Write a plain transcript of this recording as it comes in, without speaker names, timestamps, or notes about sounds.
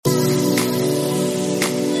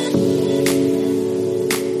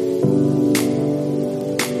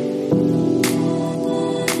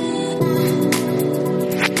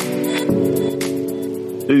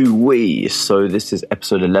Okay, so this is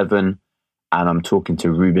episode 11, and I'm talking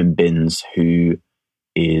to Reuben Binns, who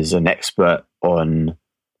is an expert on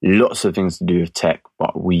lots of things to do with tech,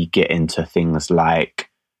 but we get into things like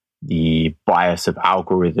the bias of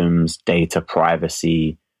algorithms, data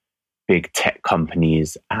privacy, big tech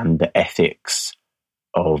companies, and the ethics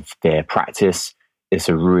of their practice. It's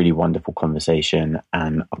a really wonderful conversation,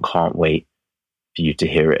 and I can't wait for you to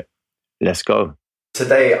hear it. Let's go.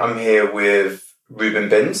 Today, I'm here with Reuben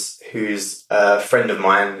Binns, who's a friend of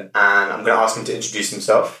mine, and I'm going to ask him to introduce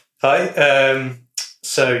himself. Hi.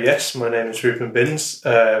 So yes, my name is Reuben Binns.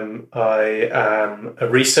 I am a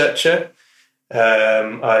researcher.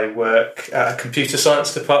 I work at a computer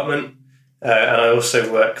science department, and I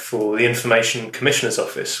also work for the Information Commissioner's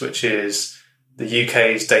Office, which is the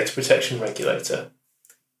UK's data protection regulator.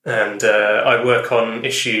 And I work on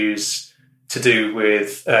issues to do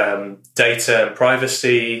with data and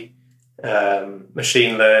privacy,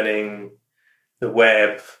 machine learning, the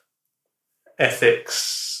web,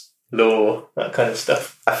 ethics, law, that kind of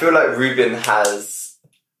stuff. I feel like Reuben has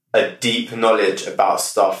a deep knowledge about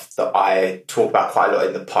stuff that I talk about quite a lot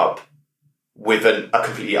in the pub with a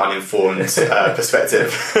completely uninformed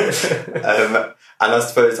perspective. And I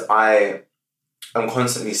suppose I am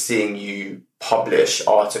constantly seeing you publish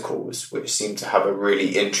articles which seem to have a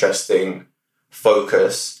really interesting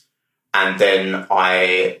focus, and then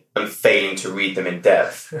I am failing to read them in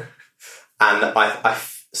depth. And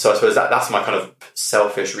so I suppose that's my kind of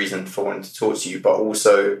selfish reason for wanting to talk to you, but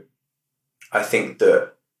also I think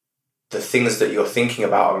that the things that you're thinking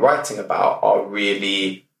about and writing about are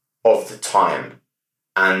really of the time.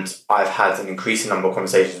 And I've had an increasing number of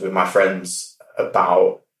conversations with my friends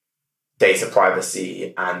about data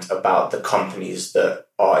privacy and about the companies that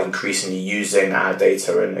are increasingly using our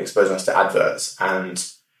data and exposing us to adverts. And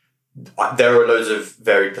there are loads of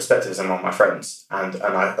varied perspectives among my friends. And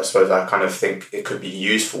I suppose I kind of think it could be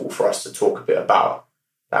useful for us to talk a bit about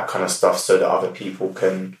that kind of stuff so that other people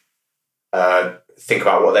can think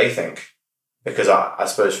about what they think. Because I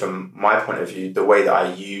suppose from my point of view, the way that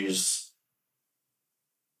I use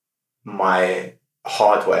my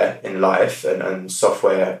hardware in life and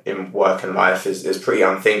software in work and life is pretty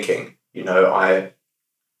unthinking. You know, I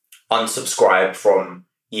unsubscribe from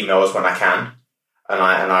emails when I can, and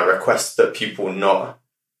I request that people not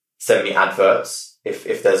send me adverts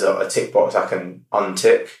if there's a tick box I can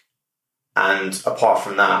untick. And apart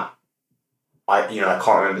from that, I can't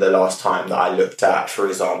remember the last time that I looked at, for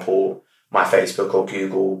example, my Facebook or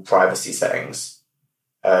Google privacy settings.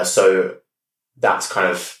 So that's kind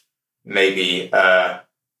of maybe an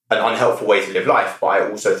unhelpful way to live life, but I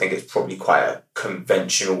also think it's probably quite a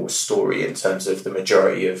conventional story in terms of the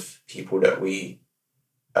majority of people that we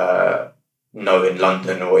know in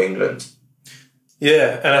London or England.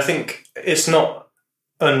 Yeah, and I think it's not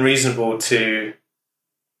unreasonable to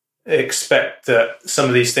expect that some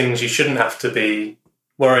of these things you shouldn't have to be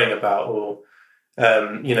worrying about, or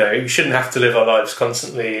you shouldn't have to live our lives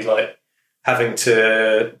constantly like having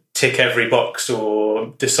to tick every box or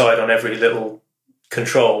decide on every little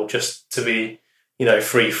control just to be,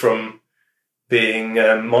 free from being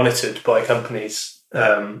monitored by companies.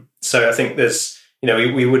 So I think there's,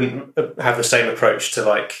 we wouldn't have the same approach to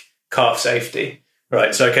like car safety,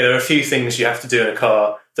 right? So, okay, there are a few things you have to do in a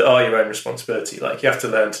car that are your own responsibility. Like you have to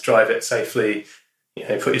learn to drive it safely, put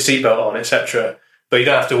your seatbelt on, etc. But you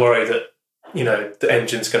don't have to worry that, the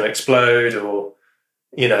engine's going to explode or,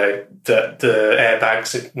 that the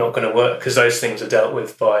airbags are not going to work, because those things are dealt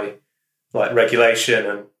with by like regulation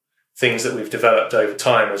and things that we've developed over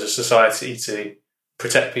time as a society to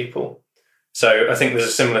protect people. So I think there's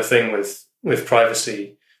a similar thing with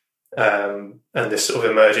privacy and this sort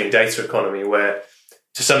of emerging data economy where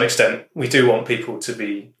to some extent we do want people to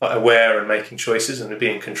be like, aware and making choices and to be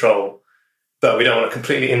in control, but we don't want to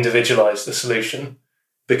completely individualize the solution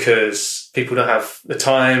because people don't have the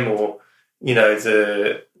time or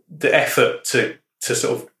the effort to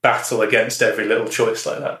sort of battle against every little choice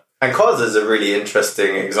like that. And cars is a really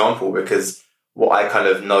interesting example because what I kind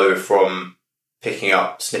of know from picking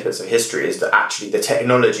up snippets of history is that actually the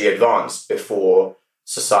technology advanced before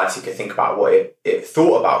society could think about what it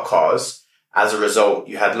thought about cars. As a result,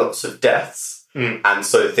 you had lots of deaths. And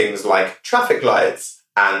so things like traffic lights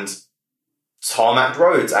and tarmac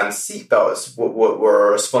roads and seatbelts were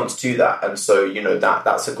a response to that. And so,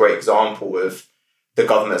 that's a great example of the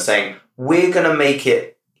government saying, we're going to make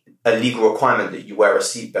it a legal requirement that you wear a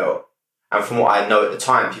seatbelt. And from what I know at the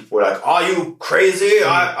time, people were like, are you crazy?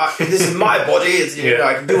 This is my body.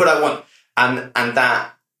 I can do what I want.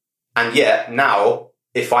 And yet now,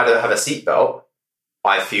 if I don't have a seatbelt,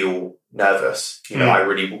 I feel nervous.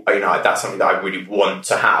 That's something that I really want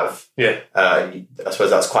to have. Yeah. I suppose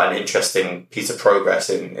that's quite an interesting piece of progress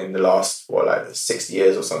in the last 60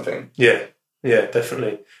 years or something. Yeah,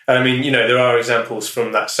 definitely. And I mean, there are examples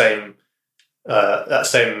from that same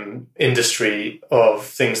industry of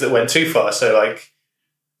things that went too far. So, like,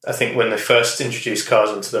 I think when they first introduced cars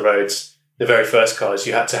onto the roads, the very first cars,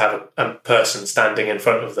 you had to have a person standing in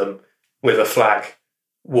front of them with a flag,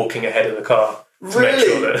 walking ahead of the car. Really? Make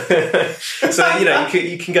sure that so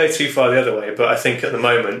you can go too far the other way, but I think at the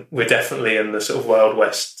moment we're definitely in the sort of Wild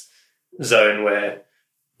West zone where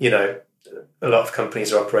a lot of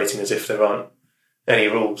companies are operating as if there aren't any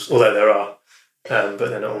rules, although there are, but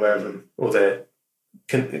they're not aware of them, or they're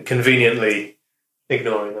conveniently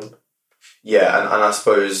ignoring them. Yeah, and I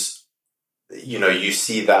suppose you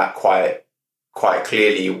see that quite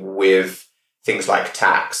clearly with things like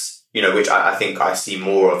tax. Which I think I see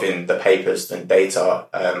more of in the papers than data.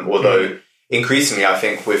 Although increasingly, I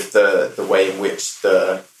think with the way in which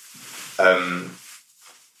the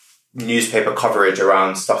newspaper coverage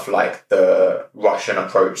around stuff like the Russian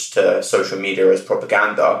approach to social media as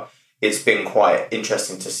propaganda, it's been quite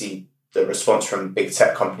interesting to see the response from big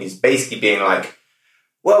tech companies basically being like,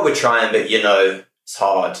 well, we're trying, but it's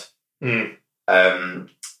hard.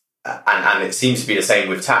 And it seems to be the same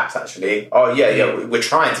with tax, actually. Oh, yeah, we're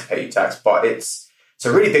trying to pay you tax, but it's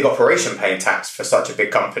a really big operation paying tax for such a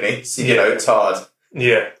big company. So, it's hard.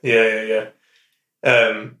 Yeah.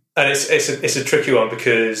 And it's a tricky one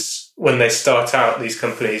because when they start out, these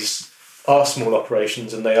companies are small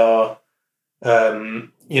operations and they are,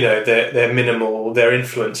 they're minimal. Their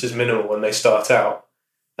influence is minimal when they start out,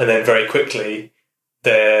 and then very quickly,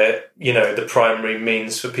 they're the primary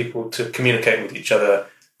means for people to communicate with each other.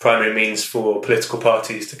 Primary means for political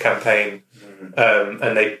parties to campaign,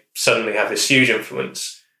 and they suddenly have this huge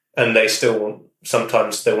influence, and they still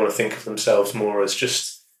sometimes they want to think of themselves more as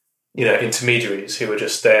just intermediaries who are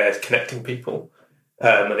just there connecting people,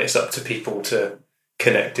 and it's up to people to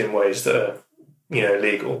connect in ways that are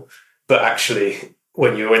legal. But actually,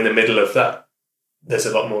 when you're in the middle of that, there's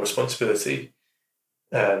a lot more responsibility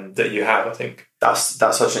that you have. I think that's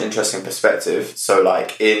such an interesting perspective. So,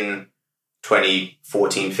 like in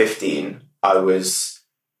 2014-15, I was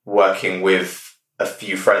working with a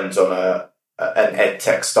few friends on an ed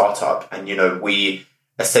tech startup, and we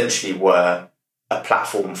essentially were a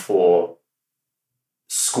platform for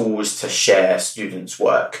schools to share students'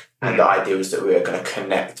 work, and the idea was that we were going to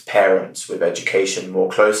connect parents with education more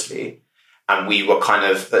closely. And we were kind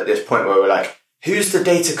of at this point where we're like, who's the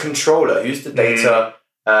data controller? Who's the data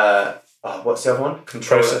what's the other one?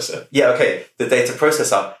 Processor. Yeah, okay, the data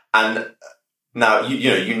processor. And now,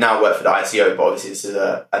 you now work for the ICO, but obviously this is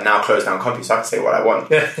a now closed down company, so I can say what I want.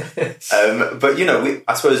 But,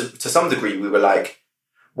 I suppose to some degree we were like,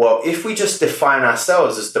 well, if we just define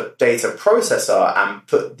ourselves as the data processor and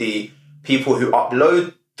put the people who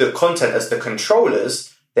upload the content as the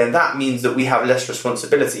controllers, then that means that we have less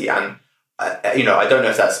responsibility. And, I don't know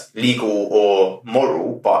if that's legal or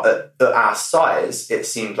moral, but at our size, it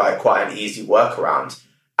seemed like quite an easy workaround.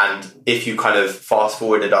 And if you kind of fast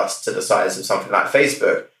forwarded us to the size of something like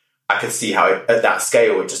Facebook, I could see how at that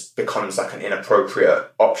scale it just becomes like an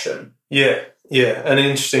inappropriate option. Yeah. And an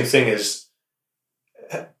interesting thing is,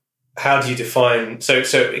 how do you define? So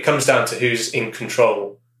it comes down to who's in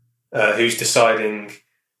control, who's deciding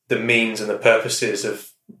the means and the purposes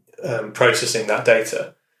of processing that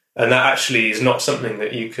data. And that actually is not something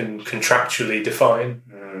that you can contractually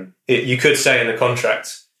define. You could say in the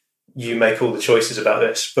contract, you make all the choices about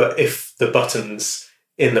this, but if the buttons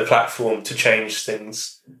in the platform to change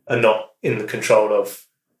things are not in the control of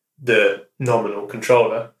the nominal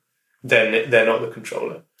controller, then they're not the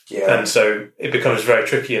controller. Yeah. And so it becomes very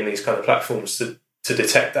tricky in these kind of platforms to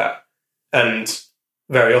detect that. And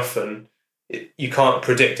very often you can't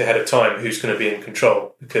predict ahead of time who's going to be in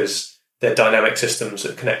control, because they're dynamic systems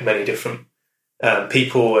that connect many different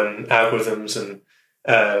people and algorithms and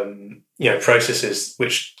processes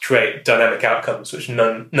which create dynamic outcomes which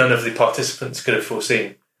none of the participants could have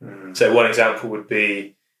foreseen. So one example would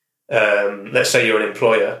be, let's say you're an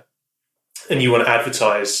employer and you want to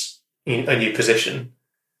advertise a new position,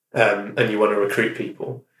 and you want to recruit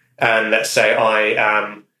people. And let's say I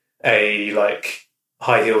am a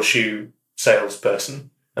high heel shoe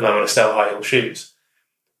salesperson and I want to sell high heel shoes.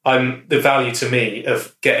 The value to me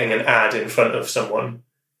of getting an ad in front of someone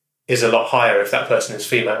is a lot higher if that person is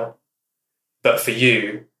female. But for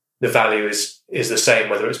you, the value is the same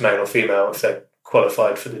whether it's male or female if they're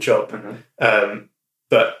qualified for the job.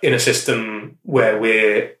 But in a system where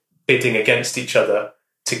we're bidding against each other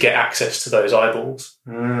to get access to those eyeballs,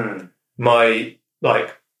 my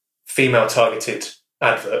female targeted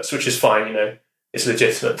adverts, which is fine. It's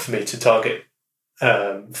legitimate for me to target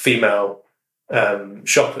female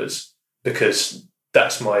shoppers because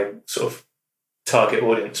that's my sort of target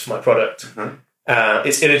audience for my product. Mm-hmm.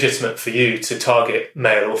 It's illegitimate for you to target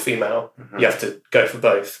male or female. Mm-hmm. You have to go for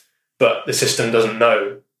both, but the system doesn't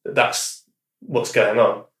know that that's what's going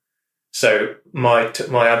on. So my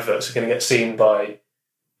adverts are going to get seen by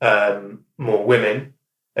more women,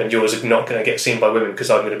 and yours are not going to get seen by women because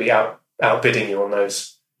I'm going to be outbidding you on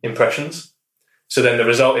those impressions. So then the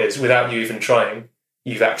result is, without you even trying,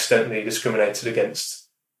 you've accidentally discriminated against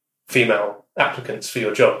female applicants for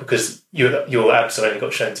your job because your ads have only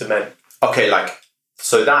got shown to men. Okay,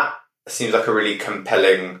 so that seems like a really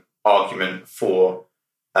compelling argument for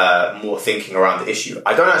more thinking around the issue.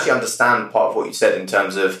 I don't actually understand part of what you said in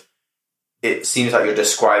terms of, it seems like you're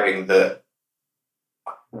describing that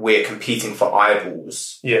we're competing for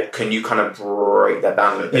eyeballs. Yeah. Can you kind of break that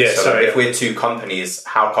down a little bit? Yeah, so if we're two companies,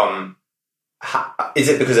 how come... is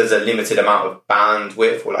it because there's a limited amount of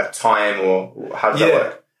bandwidth or time, or how does that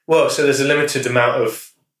work? Well, so there's a limited amount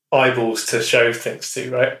of eyeballs to show things to,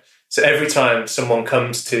 right? So every time someone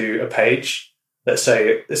comes to a page, let's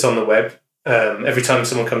say it's on the web, every time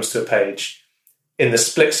someone comes to a page, in the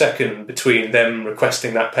split second between them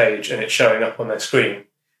requesting that page and it showing up on their screen,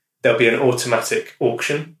 there'll be an automatic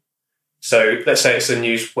auction. So let's say it's a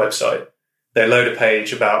news website. They load a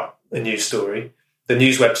page about a news story. The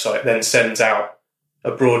news website then sends out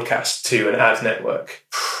a broadcast to an ad network.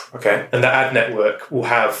 Okay. And that ad network will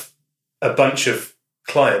have a bunch of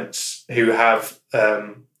clients who have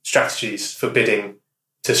strategies for bidding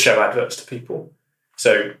to show adverts to people.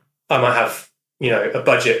 So I might have, a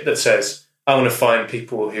budget that says, I want to find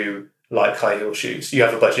people who like high heel shoes. You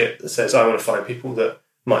have a budget that says, I want to find people that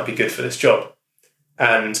might be good for this job.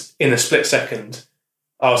 And in a split second,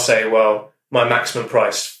 I'll say, well, my maximum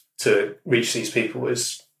price to reach these people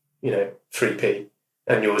is, 3p,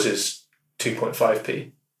 and yours is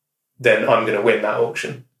 2.5p. Then I'm going to win that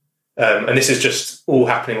auction. And this is just all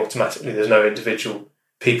happening automatically. There's no individual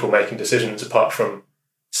people making decisions apart from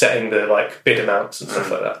setting the bid amounts and stuff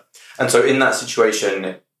like that. And so in that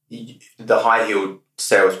situation, the high-heeled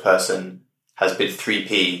salesperson has bid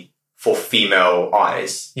 3p for female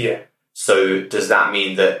eyes. Yeah. So does that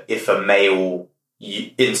mean that if a male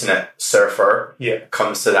internet surfer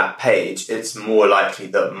comes to that page, it's more likely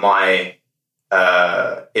that my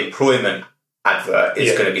employment advert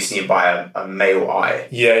is going to be seen by a male eye?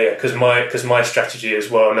 Yeah. Because my strategy is,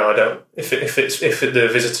 well, no, I don't. If the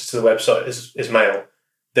visitor to the website is male,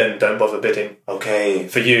 then don't bother bidding. Okay.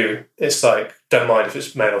 For you, it's don't mind if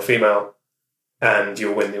it's male or female, and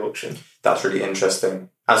you'll win the auction. That's really interesting.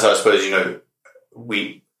 And so I suppose, it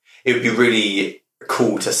would be really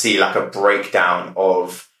cool to see a breakdown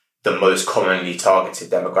of the most commonly targeted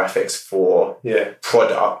demographics for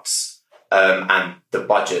products and the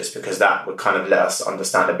budgets, because that would kind of let us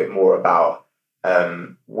understand a bit more about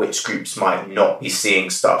which groups might not be seeing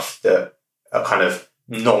stuff that are kind of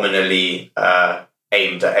nominally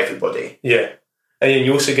aimed at everybody. Yeah. And then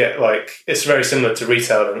you also get it's very similar to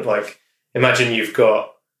retail. And imagine you've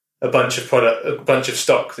got a bunch of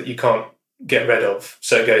stock that you can't get rid of,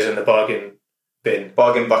 so it goes in the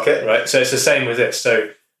bargain bucket, right? So it's the same with this.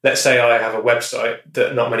 So let's say I have a website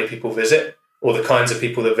that not many people visit, or the kinds of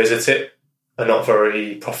people that visit it are not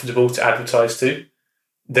very profitable to advertise to.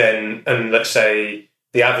 Then, and let's say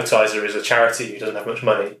the advertiser is a charity who doesn't have much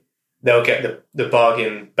money, they'll get the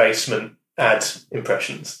bargain basement ad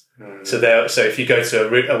impressions. So if you go to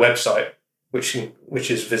a website which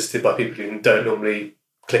is visited by people who don't normally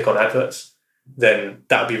click on adverts, then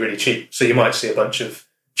that would be really cheap. So you might see a bunch of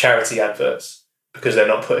charity adverts because they're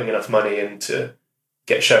not putting enough money in to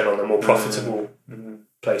get shown on the more profitable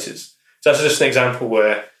places. So that's just an example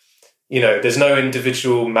where, there's no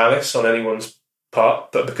individual malice on anyone's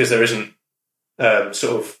part, but because there isn't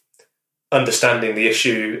sort of understanding the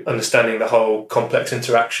issue, understanding the whole complex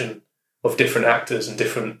interaction of different actors and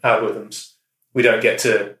different algorithms, we don't get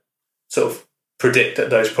to sort of predict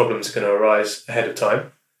that those problems are going to arise ahead of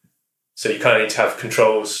time. So you kind of need to have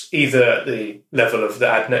controls either at the level of the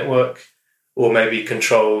ad network, or maybe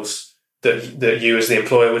controls that you as the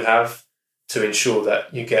employer would have to ensure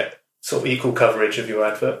that you get sort of equal coverage of your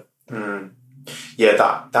advert.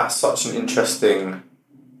 Yeah, that's such an interesting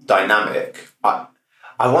dynamic. I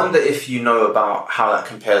wonder if you know about how that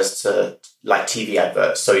compares to TV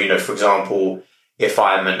adverts. So, for example, if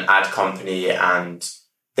I'm an ad company and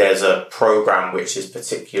there's a program which is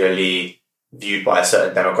particularly viewed by a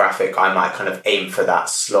certain demographic, I might kind of aim for that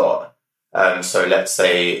slot. So let's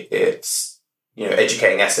say it's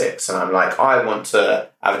educating Essex, and I'm like, I want to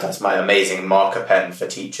advertise my amazing marker pen for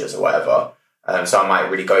teachers or whatever. So I might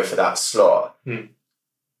really go for that slot. I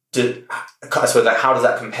suppose, like, how does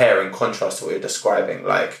that compare in contrast to what you're describing?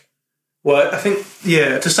 Like, well, I think,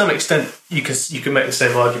 to some extent, you can make the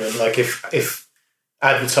same argument. Like, if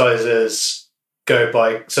advertisers go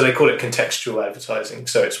by, so they call it contextual advertising.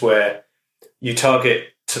 So it's where you target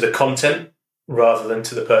to the content rather than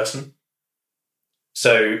to the person.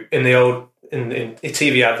 So in the old in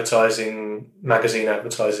TV advertising, magazine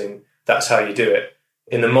advertising, that's how you do it.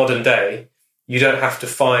 In the modern day, you don't have to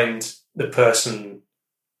find the person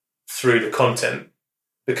through the content,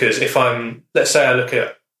 because if let's say I look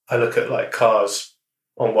at like cars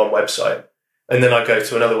on one website, and then I go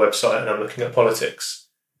to another website and I'm looking at politics.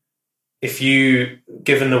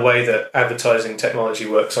 Given the way that advertising technology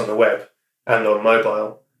works on the web and on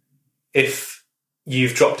mobile, if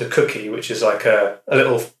you've dropped a cookie, which is like a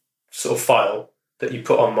little sort of file that you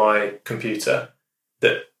put on my computer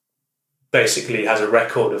that basically has a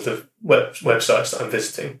record of the websites that I'm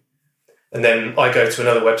visiting, and then I go to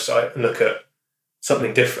another website and look at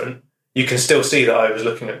something different, you can still see that I was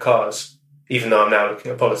looking at cars, even though I'm now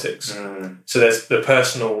looking at politics. So there's the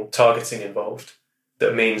personal targeting involved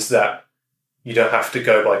that means that you don't have to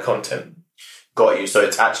go by content. Got you. So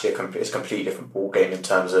it's actually it's a completely different ballgame in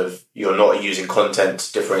terms of you're not using content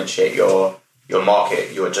to differentiate your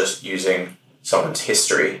market. You're just using someone's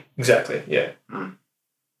history. Exactly. Yeah.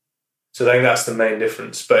 So I think that's the main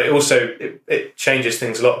difference. But it also it changes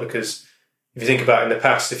things a lot, because if you think about it, in the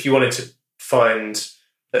past, if you wanted to find,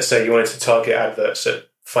 let's say you wanted to target adverts at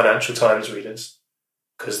Financial Times readers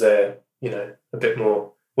because they're a bit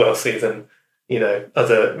more wealthy than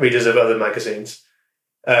other readers of other magazines,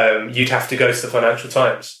 you'd have to go to the Financial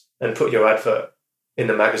Times and put your advert in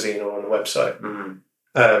the magazine or on the website.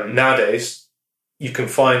 Nowadays, you can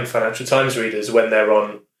find Financial Times readers when they're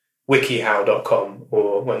on wikihow.com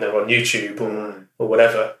or when they're on YouTube or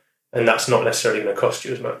whatever, and that's not necessarily going to cost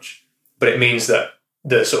you as much. But it means that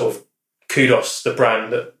the sort of kudos, the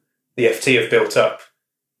brand that the FT have built up,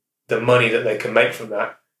 the money that they can make from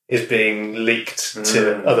that is being leaked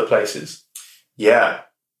to other places. Yeah.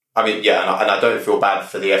 I mean, and I don't feel bad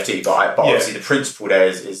for the FT, but obviously the principle there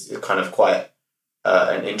is kind of quite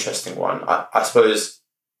an interesting one. I suppose,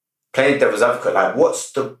 playing devil's advocate, like,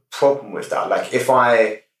 what's the problem with that? Like, if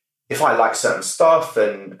I like certain stuff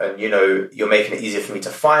and you're making it easier for me to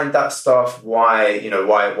find that stuff, why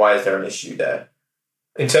is there an issue there?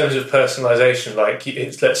 In terms of personalisation, like,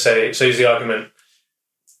 let's say, so use the argument,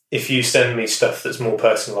 if you send me stuff that's more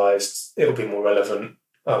personalised, it'll be more relevant.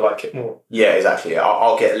 I like it more. Yeah, exactly.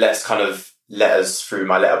 I'll get less kind of letters through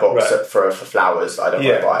my letterbox for flowers that I don't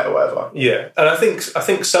want to buy or whatever. Yeah, and I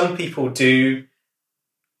think some people do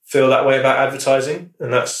feel that way about advertising,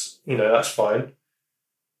 and that's fine.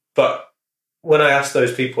 But when I ask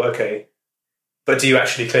those people, okay, but do you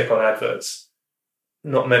actually click on adverts?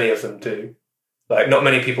 Not many of them do. Like, not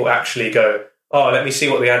many people actually go, oh, let me see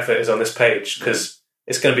what the advert is on this page, because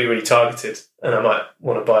it's going to be really targeted and I might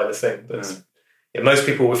want to buy the thing. But most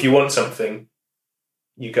people, if you want something,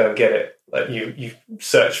 you go and get it. Like, you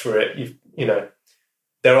search for it.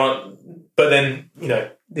 There aren't. But then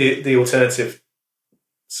the alternative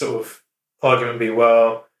sort of argument would be,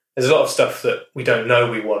 well, there's a lot of stuff that we don't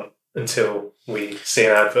know we want until we see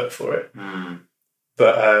an advert for it.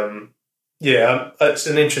 But it's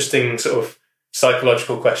an interesting sort of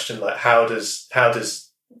psychological question. Like, how does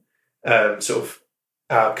sort of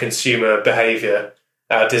our consumer behaviour,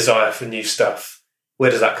 our desire for new stuff,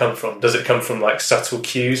 where does that come from? Does it come from like subtle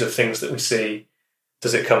cues of things that we see?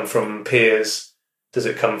 Does it come from peers? Does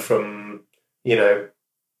it come from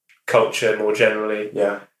culture more generally?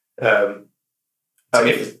 I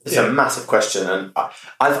mean, it's a massive question, and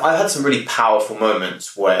I've had some really powerful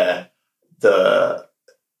moments where the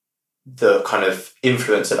kind of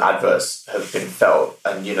influence of adverts have been felt,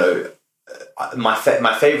 and my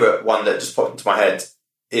favorite one that just popped into my head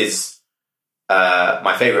is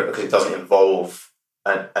my favorite because it doesn't involve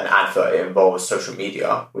an advert; it involves social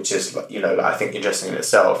media, which is I think interesting in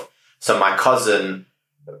itself. So my cousin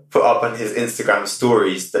put up on his Instagram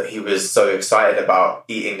stories that he was so excited about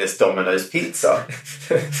eating this Domino's pizza.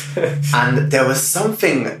 And there was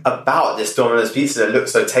something about this Domino's pizza that looked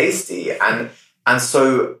so tasty. And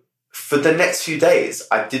so for the next few days,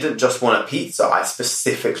 I didn't just want a pizza. I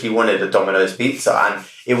specifically wanted a Domino's pizza. And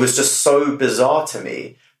it was just so bizarre to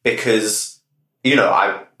me because,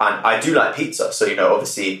 I do like pizza. So,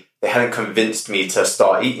 obviously they hadn't convinced me to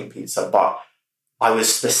start eating pizza, but I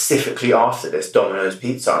was specifically after this Domino's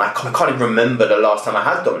pizza, and I can't even remember the last time I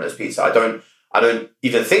had Domino's pizza. I don't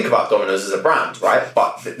even think about Domino's as a brand, right?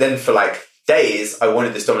 But then for like days I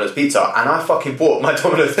wanted this Domino's pizza, and I fucking bought my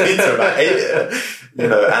Domino's pizza and I ate it. You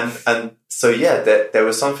know, and so yeah, there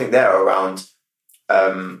was something there around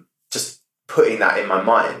just putting that in my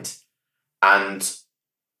mind, and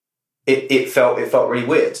it felt really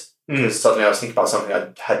weird because suddenly I was thinking about something I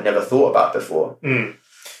had never thought about before. And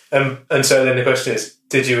so then the question is,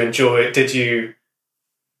 did you enjoy the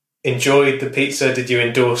pizza? Did you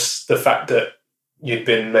endorse the fact that you'd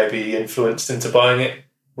been maybe influenced into buying it?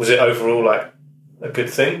 Was it overall like a good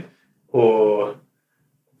thing, or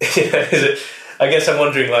is it? I guess I'm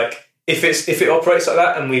wondering, like, if it operates like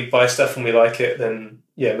that and we buy stuff and we like it, then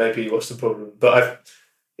yeah, maybe what's the problem? But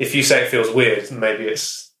if you say it feels weird, maybe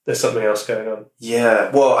there's something else going on. Yeah,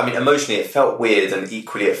 well, I mean, emotionally it felt weird, and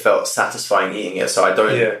equally it felt satisfying eating it. So I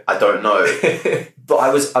don't know. But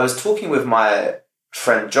I was talking with my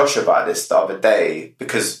friend Josh about this the other day,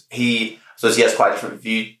 because he has quite a different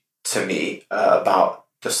view to me about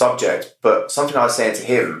the subject. But something I was saying to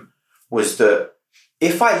him was that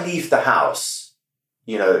if I leave the house,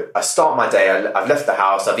 you know, I start my day, I've left the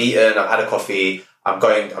house, I've eaten, I've had a coffee, I'm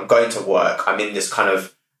going to work, I'm in this kind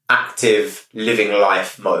of active living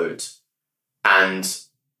life mode, and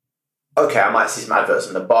okay, I might see some adverts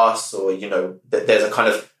on the bus, or you know, there's a kind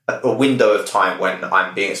of a window of time when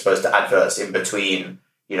I'm being exposed to adverts in between,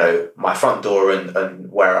 you know, my front door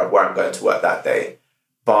and where I'm going to work that day.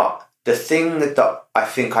 But the thing that I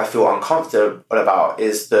think I feel uncomfortable about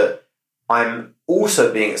is that I'm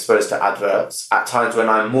also being exposed to adverts at times when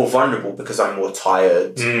I'm more vulnerable because I'm more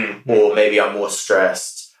tired, or maybe I'm more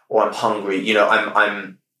stressed, or I'm hungry. You know,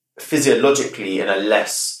 I'm physiologically in a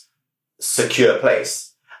less secure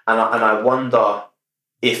place, and I wonder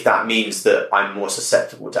if that means that I'm more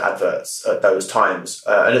susceptible to adverts at those times.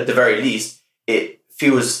 And at the very least, it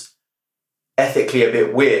feels ethically a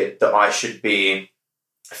bit weird that I should be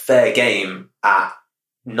fair game at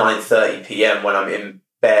 9:30 p.m. when I'm in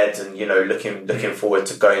bed and, you know, looking forward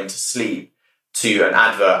to going to sleep, to an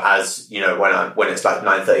advert as, you know, when it's like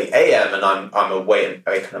 9:30 a.m. and I'm awake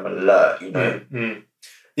and I'm alert, you know.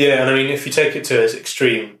 Yeah, and I mean, if you take it to its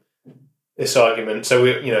extreme, this argument, so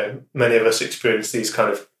we, you know, many of us experience these kind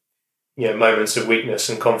of, you know, moments of weakness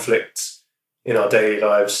and conflict in our daily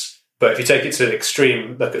lives. But if you take it to an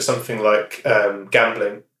extreme, look at something like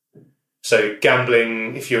gambling. So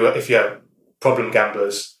gambling, if you have problem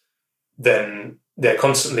gamblers, then they're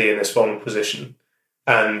constantly in this vulnerable position.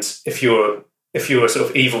 And if you're a sort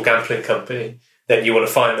of evil gambling company, then you want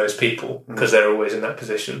to find those people because they're always in that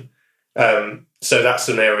position. So that's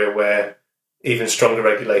an area where even stronger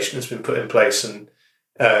regulation has been put in place, and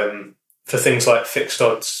for things like fixed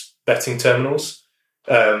odds betting terminals,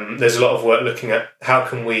 there's a lot of work looking at how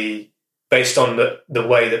can we, based on the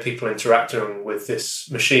way that people interact with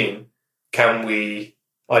this machine, can we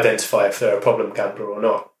identify if they're a problem gambler or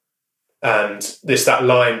not? And that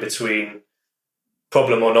line between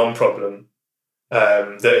problem or non-problem,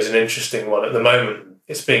 that is an interesting one. At the moment,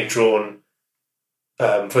 it's being drawn,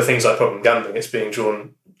 for things like problem gambling, it's being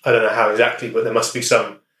drawn, I don't know how exactly, but there must be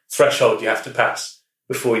some threshold you have to pass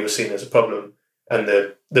before you're seen as a problem. And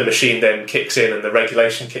the machine then kicks in and the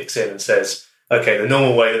regulation kicks in and says, okay, the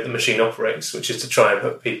normal way that the machine operates, which is to try and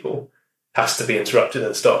hook people, has to be interrupted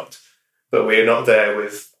and stopped. But we're not there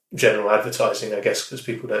with general advertising, I guess, because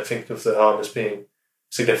people don't think of the harm as being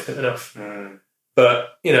significant enough.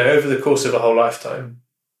 But, you know, over the course of a whole lifetime,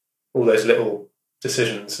 all those little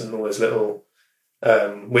decisions and all those little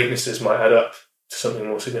weaknesses might add up to something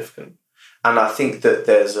more significant. And I think that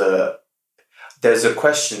there's a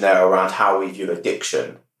question there around how we view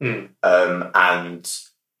addiction. And,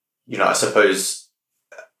 you know, I suppose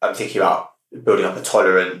I'm thinking about building up a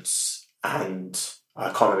tolerance, and I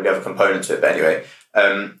can't remember the other components of it, but anyway,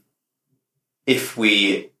 if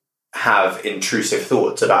we have intrusive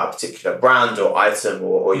thoughts about a particular brand or item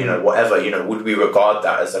or you know, whatever, you know, would we regard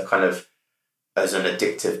that as a kind of, as an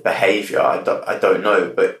addictive behaviour? I don't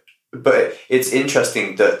know, but it's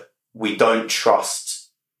interesting that we don't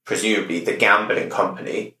trust, presumably, the gambling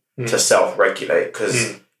company to self-regulate,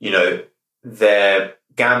 because you know, their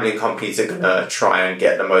gambling companies are going to try and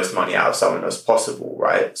get the most money out of someone as possible,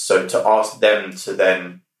 right? So to ask them to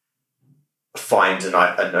then find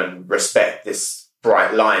and respect this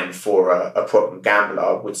bright line for a problem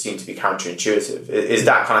gambler would seem to be counterintuitive. Is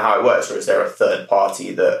that kind of how it works, or is there a third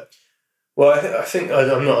party that? Well, I think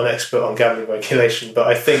I'm not an expert on gambling regulation, but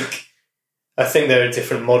I think there are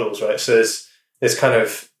different models, right? So there's kind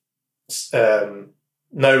of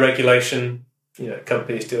no regulation. You know,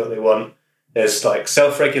 companies do what they want. There's like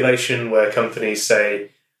self-regulation, where companies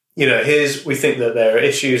say, you know, we think that there are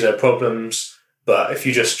issues, there are problems, but if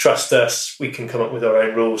you just trust us, we can come up with our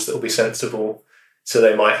own rules that will be sensible. So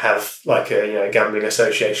they might have like a gambling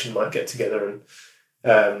association might get together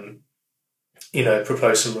and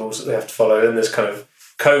propose some rules that they have to follow. And there's kind of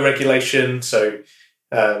co-regulation. So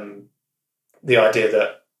the idea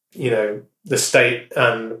that the state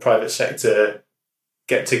and the private sector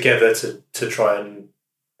get together to try and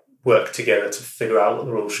work together to figure out what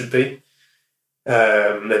the rules should be.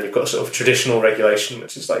 Then you've got sort of traditional regulation,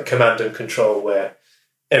 which is like command and control, where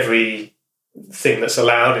everything that's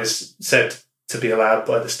allowed is said to be allowed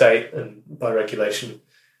by the state and by regulation,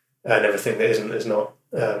 and everything that isn't is not.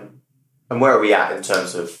 And where are we at in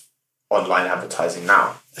terms of online advertising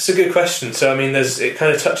now? That's a good question. So, I mean, it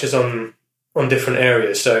kind of touches on different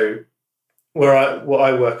areas. So, what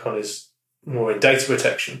I work on is more in data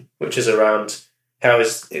protection, which is around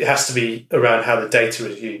it has to be around how the data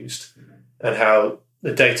is used and how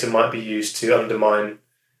the data might be used to undermine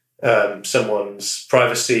someone's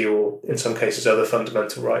privacy or, in some cases, other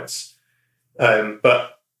fundamental rights.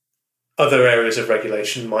 But other areas of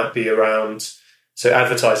regulation might be around, so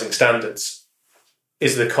advertising standards.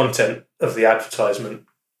 Is the content of the advertisement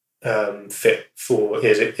fit for?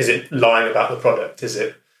 Is it lying about the product? Is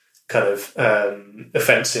it kind of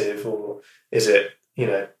offensive, or is it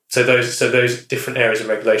So those different areas of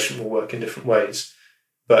regulation will work in different ways.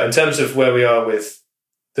 But in terms of where we are with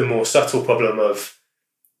the more subtle problem of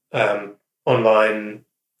online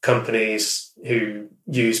companies who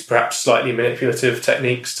use perhaps slightly manipulative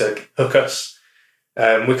techniques to hook us,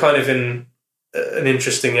 we're kind of in an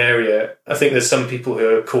interesting area. I think there's some people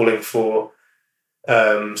who are calling for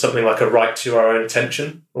something like a right to our own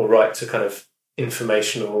attention, or right to kind of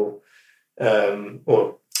informational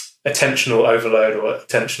or attentional overload or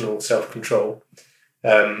attentional self-control.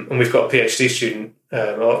 And we've got a PhD student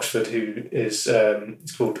at Oxford who is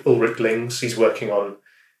he's called Ulrich Lings. He's working on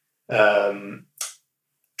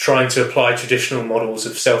trying to apply traditional models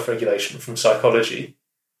of self-regulation from psychology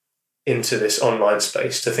into this online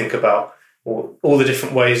space, to think about all the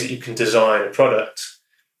different ways that you can design a product,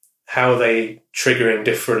 how they triggering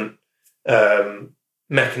different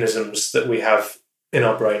mechanisms that we have in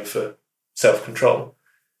our brain for self-control,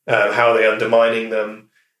 how are they undermining them.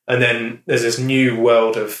 And then there's this new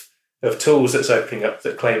world of tools that's opening up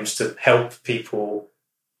that claims to help people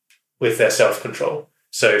with their self-control.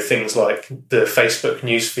 So things like the Facebook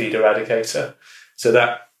newsfeed eradicator. So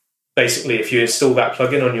that basically, if you install that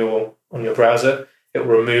plugin on your browser, it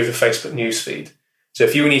will remove the Facebook newsfeed. So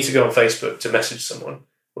if you need to go on Facebook to message someone,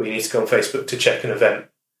 or you need to go on Facebook to check an event,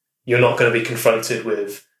 you're not going to be confronted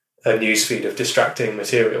with a newsfeed of distracting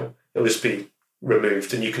material. It'll just be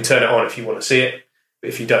removed, and you can turn it on if you want to see it. But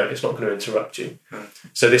if you don't, it's not going to interrupt you.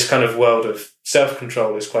 So this kind of world of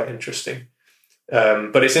self-control is quite interesting.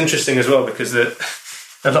 But it's interesting as well because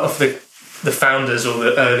a lot of the founders or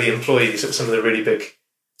the early employees at some of the really big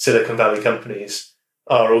Silicon Valley companies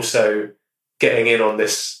are also getting in on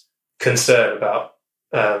this concern about,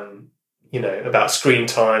 about screen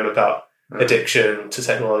time, about addiction to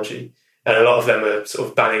technology. And a lot of them are sort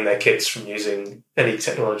of banning their kids from using any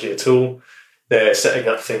technology at all. They're setting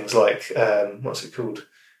up things like, what's it called?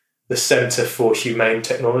 The Centre for Humane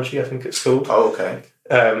Technology, I think it's called. Oh, okay.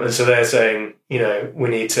 And so they're saying, we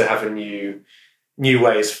need to have a new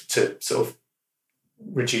ways to sort of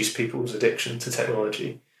reduce people's addiction to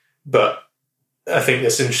technology. But I think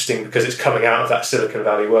that's interesting because it's coming out of that Silicon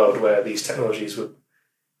Valley world where these technologies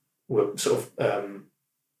were sort of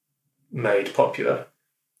made popular.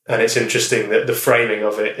 And it's interesting that the framing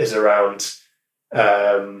of it is around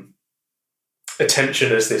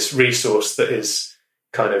attention as this resource that is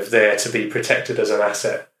kind of there to be protected as an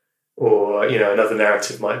asset. Or, another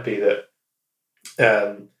narrative might be that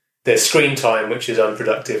there's screen time, which is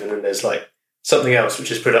unproductive, and then there's like something else,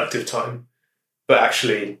 which is productive time. But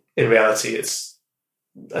actually, in reality,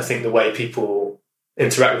 I think the way people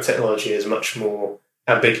interact with technology is much more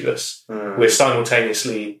ambiguous. We're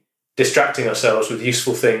simultaneously distracting ourselves with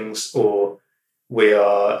useful things, or we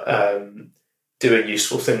are doing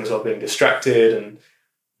useful things while being distracted. And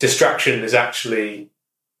distraction is actually,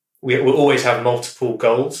 we will always have multiple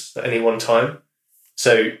goals at any one time.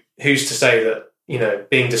 So who's to say that,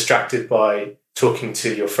 being distracted by talking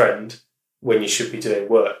to your friend when you should be doing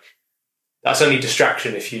work, that's only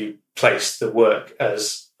distraction if you place the work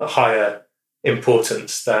as a higher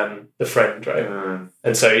importance than the friend, right?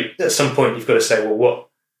 And so at some point you've got to say, well,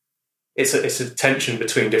 it's a tension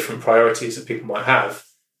between different priorities that people might have,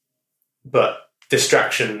 but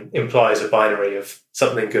distraction implies a binary of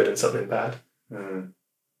something good and something bad.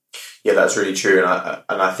 Yeah, that's really true.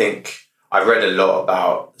 And I think I've read a lot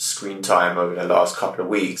about screen time over the last couple of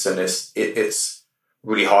weeks, and it's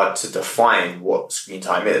really hard to define what screen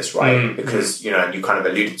time is, right? Because, and you kind of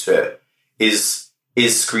alluded to it, is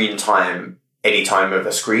is screen time any time with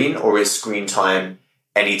a screen, or is screen time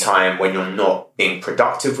any time when you're not being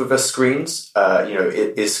productive with the screens?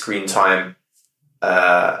 Is screen time,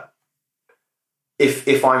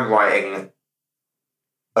 if I'm writing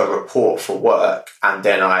a report for work and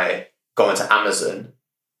then I go into Amazon,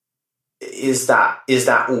 is that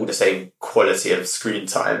all the same quality of screen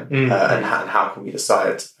time? And how can we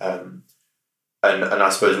decide? And I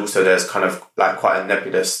suppose also there's kind of like quite a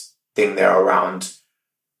nebulous thing there around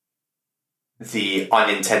the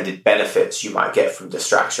unintended benefits you might get from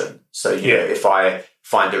distraction. So, you know, if I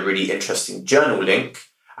find a really interesting journal link,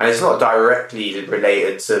 and it's not directly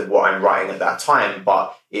related to what I'm writing at that time,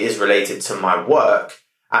 but it is related to my work,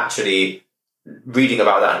 actually reading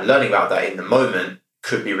about that and learning about that in the moment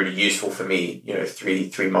could be really useful for me, you know,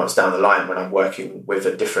 three months down the line when I'm working with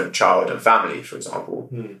a different child and family, for example.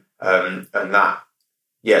 And that,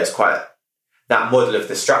 it's quite, that model of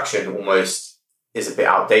distraction almost is a bit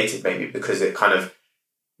outdated maybe, because it kind of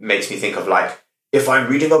makes me think of like, if I'm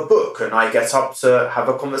reading a book and I get up to have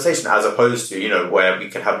a conversation, as opposed to, you know, where we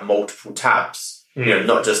can have multiple tabs, you know,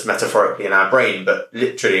 not just metaphorically in our brain, but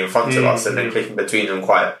literally in front of us and then clicking between them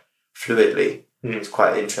quite fluidly. It's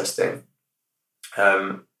quite interesting.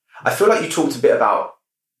 I feel like you talked a bit about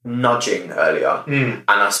nudging earlier, and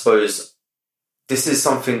I suppose this is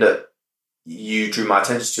something that you drew my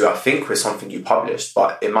attention to, I think, was something you published,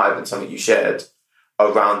 but it might have been something you shared,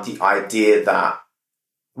 around the idea that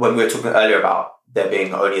when we were talking earlier about there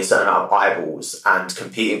being only a certain amount of eyeballs and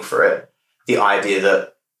competing for it, the idea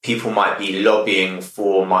that people might be lobbying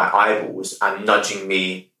for my eyeballs and nudging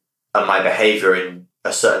me and my behaviour in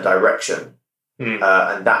a certain direction.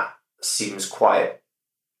 And that seems quite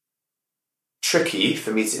tricky for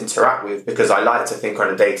me to interact with, because I like to think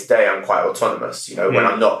on a day-to-day I'm quite autonomous, you know, when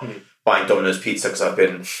I'm not buying Domino's pizza because I've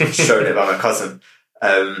been shown it by my cousin.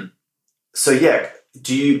 So yeah,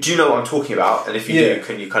 do you know what I'm talking about? And if you do,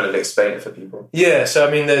 can you kind of explain it for people? Yeah, so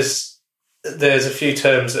I mean, there's a few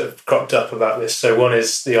terms that have cropped up about this. So one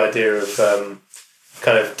is the idea of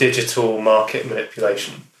kind of digital market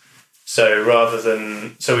manipulation. So rather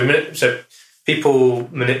than so people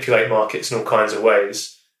manipulate markets in all kinds of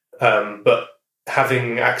ways, but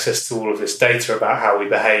having access to all of this data about how we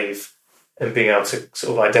behave and being able to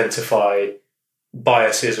sort of identify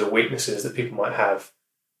biases or weaknesses that people might have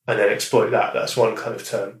and then exploit that. That's one kind of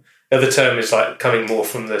term. The other term is like coming more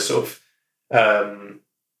from the sort of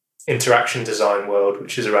interaction design world,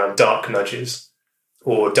 which is around dark nudges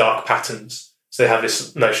or dark patterns. So they have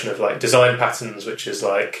this notion of like design patterns, which is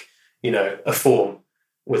like, you know, a form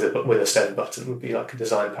with a send button would be like a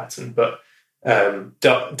design pattern. But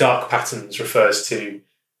dark patterns refers to,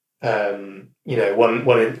 you know,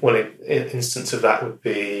 one instance of that would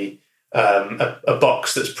be a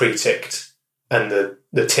box that's pre-ticked, and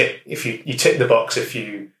the tick, if you tick the box if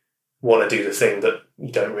you want to do the thing that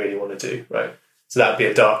you don't really want to do, right? So that would be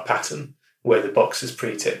a dark pattern where the box is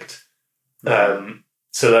pre-ticked.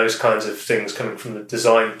 So those kinds of things coming from the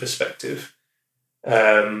design perspective.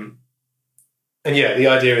 And yeah, the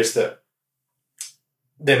idea is that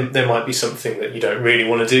there might be something that you don't really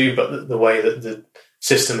want to do, but the way that the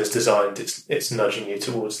system is designed, it's nudging you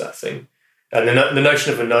towards that thing. And the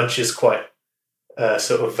notion of a nudge is quite a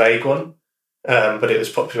sort of vague one, but it was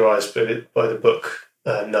popularised by the book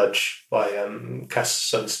Nudge by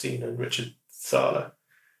Cass Sunstein and Richard Thaler.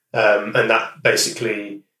 And that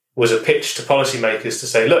basically was a pitch to policymakers to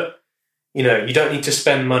say, look, you know, you don't need to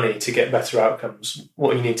spend money to get better outcomes.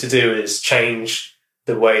 What you need to do is change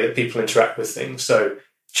the way that people interact with things. So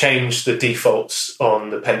change the defaults on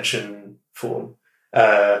the pension form.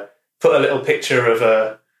 Put a little picture of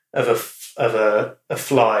a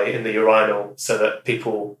fly in the urinal so that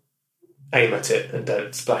people aim at it and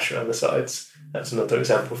don't splash around the sides. That's another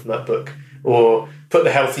example from that book. Or put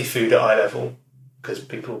the healthy food at eye level because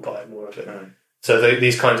people buy more of it. So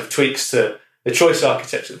these kinds of tweaks to the choice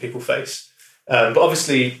architecture that people face. But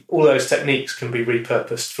obviously, all those techniques can be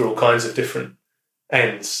repurposed for all kinds of different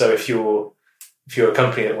ends. So if you're a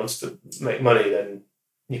company that wants to make money, then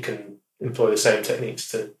you can employ the same techniques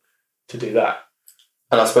to do that.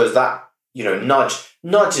 And I suppose that, you know,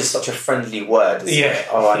 nudge is such a friendly word. Yeah.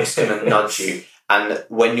 Oh, I'm just going to nudge you. And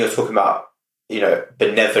when you're talking about, you know,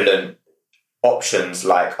 benevolent options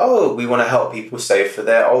like, oh, we want to help people save for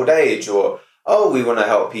their old age, or, oh, we want to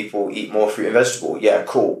help people eat more fruit and vegetable. Yeah,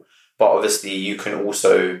 cool. But obviously you can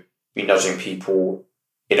also be nudging people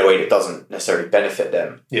in a way that doesn't necessarily benefit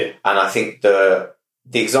them. Yeah. And I think the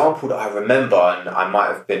example that I remember, and I might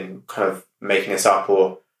have been kind of making this up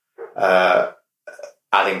or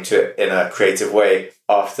adding to it in a creative way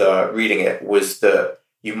after reading it, was that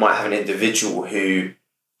you might have an individual who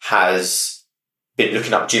has been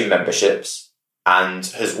looking up gym memberships and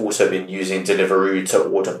has also been using Deliveroo to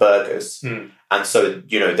order burgers. And so,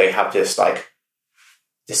 they have this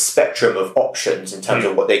spectrum of options in terms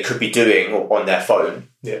of what they could be doing on their phone.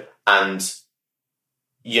 Yeah. And,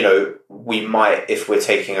 we might, if we're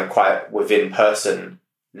taking a quite within person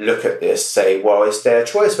look at this, say, well, it's their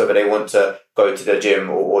choice whether they want to go to the gym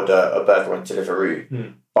or order a burger on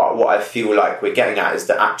Deliveroo. But what I feel like we're getting at is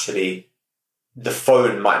that actually the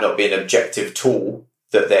phone might not be an objective tool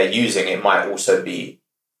that they're using. It might also be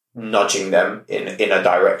nudging them in a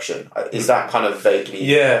direction. Is that kind of vaguely?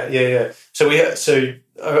 Yeah. So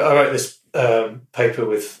I wrote this paper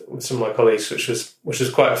with some of my colleagues, which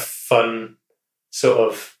was quite a fun sort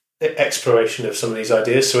of exploration of some of these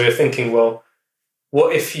ideas. So we were thinking, well,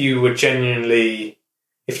 what if you were genuinely,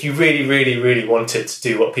 if you really, really, really wanted to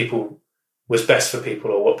do what was best for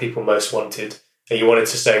people or what people most wanted, and you wanted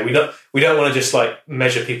to say, we don't want to just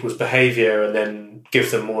measure people's behaviour and then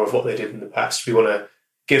give them more of what they did in the past. We want to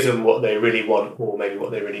give them what they really want, or maybe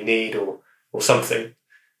what they really need, or something.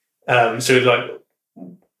 So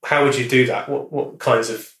how would you do that? What kinds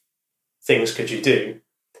of things could you do?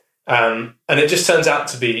 And it just turns out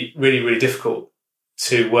to be really, really difficult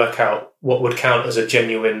to work out what would count as a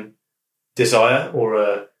genuine desire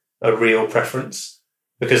or a real preference,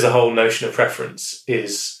 because the whole notion of preference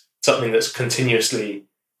is something that's continuously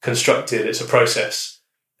constructed. It's a process,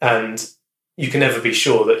 and you can never be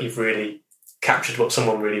sure that you've really captured what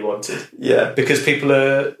someone really wanted. Yeah. Because people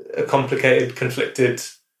are complicated, conflicted.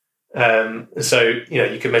 So,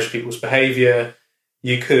 you could measure people's behaviour.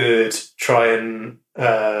 You could try and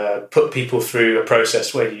put people through a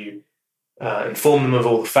process where you inform them of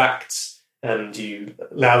all the facts and you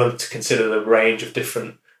allow them to consider the range of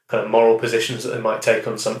different kind of moral positions that they might take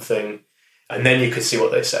on something. And then you could see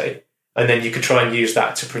what they say. And then you could try and use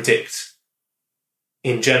that to predict,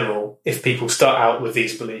 in general, if people start out with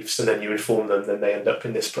these beliefs and then you inform them, then they end up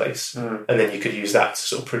in this place. And then you could use that to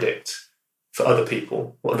sort of predict for other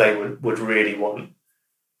people what they would really want.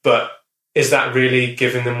 But is that really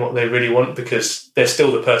giving them what they really want? Because they're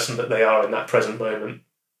still the person that they are in that present moment.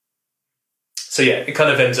 So yeah, it kind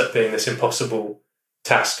of ends up being this impossible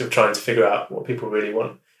task of trying to figure out what people really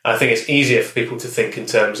want. And I think it's easier for people to think in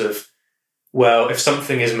terms of, well, if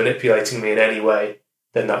something is manipulating me in any way,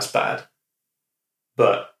 then that's bad.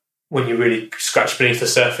 But when you really scratch beneath the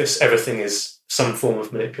surface, everything is some form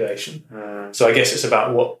of manipulation. So I guess it's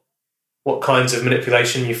about what kinds of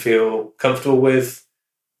manipulation you feel comfortable with.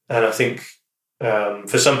 And I think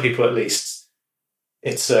for some people at least,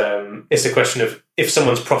 it's a question of, if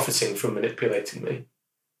someone's profiting from manipulating me,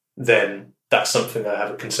 then that's something I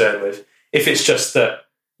have a concern with. If it's just that,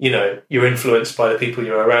 you're influenced by the people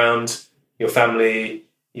you're around, your family,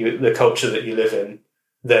 the culture that you live in,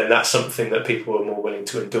 then that's something that people are more willing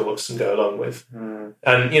to endorse and go along with.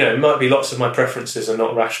 And, it might be lots of my preferences are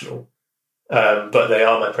not rational, but they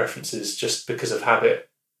are my preferences just because of habit.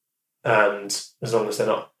 And as long as they're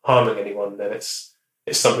not harming anyone, then it's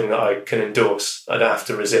something that I can endorse. I don't have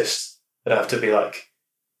to resist. I don't have to be like,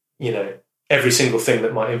 every single thing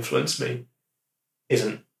that might influence me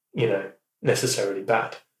isn't, necessarily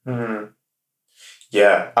bad.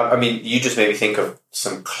 Yeah. I mean, you just made me think of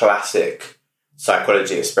some classic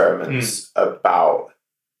psychology experiments about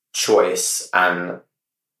choice, and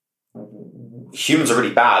humans are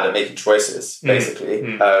really bad at making choices,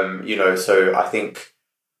 basically. So I think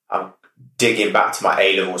I'm digging back to my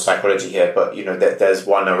A-level psychology here, but, there's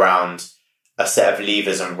one around a set of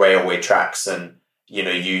levers and railway tracks, and,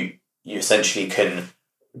 you essentially can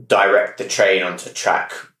direct the train onto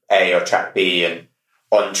track A or track B, and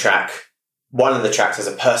on track, one of the tracks has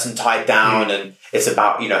a person tied down, and it's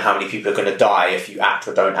about, how many people are going to die if you act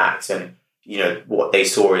or don't act. And, what they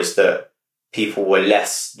saw is that people were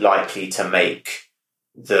less likely to make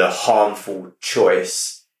the harmful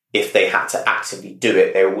choice if they had to actively do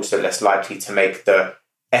it. They were also less likely to make the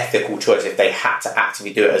ethical choice if they had to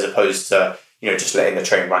actively do it, as opposed to, just letting the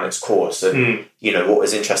train run its course. And, what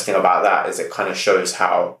was interesting about that is it kind of shows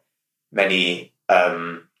how many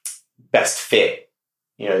best fit,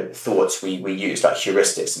 thoughts we use, like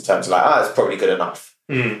heuristics, in terms of it's probably good enough.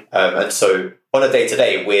 And so on a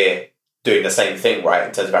day-to-day, we're doing the same thing, right,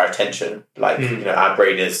 in terms of our attention. Our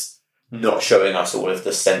brain is not showing us all of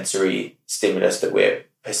the sensory stimulus that we're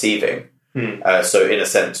perceiving. So in a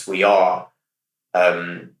sense, we are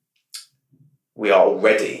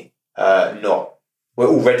already we're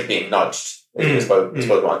already being nudged. Is what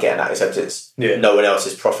I'm getting at, except it's no one else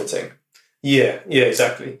is profiting. Yeah,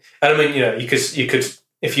 exactly. And I mean, you could,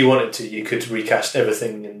 if you wanted to, you could recast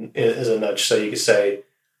everything as a nudge. So you could say,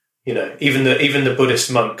 even the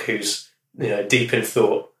Buddhist monk who's, deep in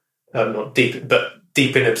thought, not deep, but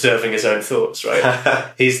deep in observing his own thoughts,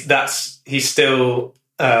 right? he's still, he's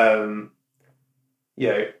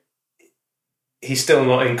still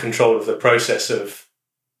not in control of the process of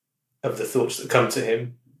the thoughts that come to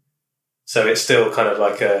him. So it's still kind of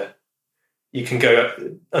like you can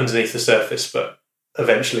go underneath the surface, but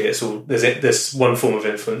eventually it's all, there's one form of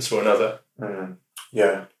influence or another.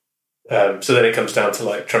 Yeah. So then it comes down to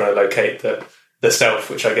like trying to locate the self,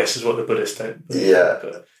 which I guess is what the Buddhists don't believe. Yeah.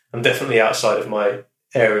 But I'm definitely outside of my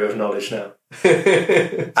area of knowledge now.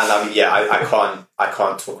 And I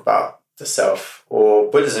can't talk about the self or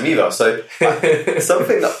Buddhism either. So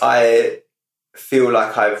something that I feel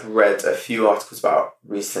like I've read a few articles about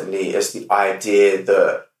recently is the idea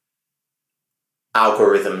that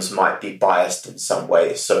algorithms might be biased in some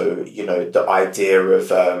way. So, the idea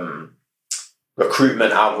of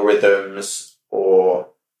recruitment algorithms or,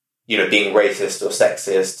 being racist or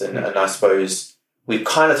sexist. And I suppose we've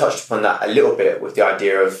kind of touched upon that a little bit with the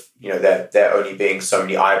idea of, there only being so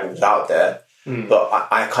many eyeballs out there. But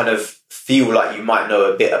I kind of feel like you might know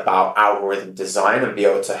a bit about algorithm design and be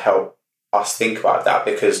able to help us think about that,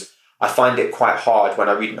 because I find it quite hard when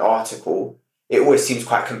I read an article. It always seems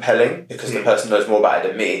quite compelling because the person knows more about it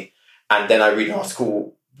than me. And then I read an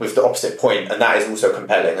article with the opposite point, and that is also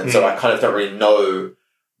compelling. And so I kind of don't really know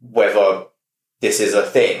whether this is a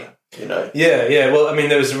thing, Yeah. Well, I mean,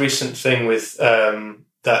 there was a recent thing with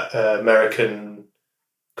that American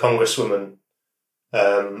Congresswoman,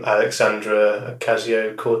 Alexandra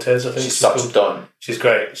Ocasio-Cortez, I think she's such a don. She's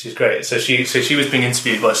great. So she was being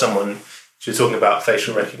interviewed by someone. She was talking about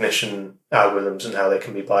facial recognition algorithms and how they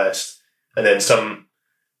can be biased. And then some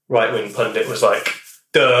right-wing pundit was like,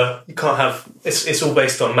 duh, you can't have... It's all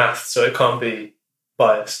based on math, so it can't be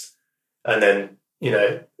biased. And then,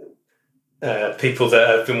 people that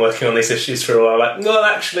have been working on these issues for a while are like, no,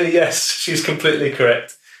 actually, yes, she's completely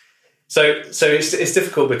correct. So it's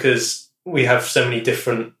difficult because we have so many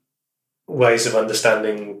different ways of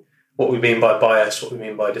understanding what we mean by bias, what we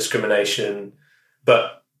mean by discrimination.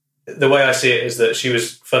 But the way I see it is that she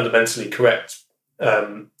was fundamentally correct.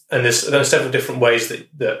 And there are several different ways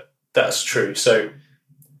that's true. So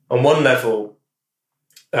on one level,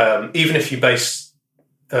 even if you base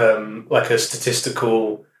like a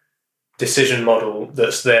statistical decision model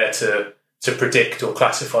that's there to predict or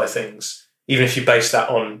classify things, even if you base that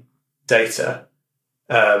on data,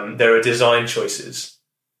 there are design choices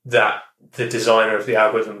that the designer of the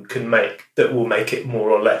algorithm can make that will make it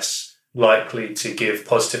more or less likely to give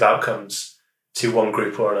positive outcomes to one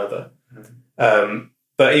group or another.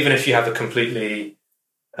 But even if you have a completely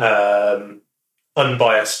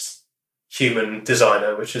unbiased human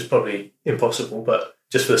designer, which is probably impossible, but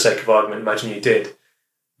just for the sake of argument, imagine you did,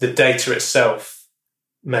 the data itself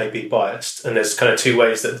may be biased. And there's kind of two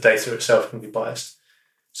ways that the data itself can be biased.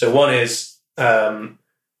 So one is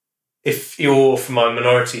if you're from a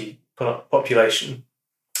minority population,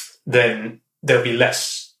 then there'll be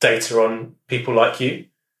less data on people like you.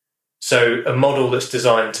 So a model that's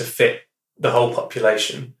designed to fit the whole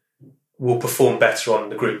population will perform better on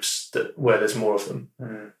the groups where there's more of them.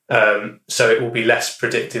 So it will be less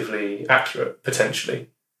predictively accurate, potentially.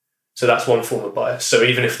 So that's one form of bias. So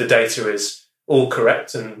even if the data is all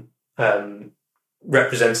correct and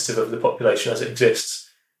representative of the population as it exists,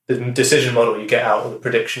 the decision model you get out, or the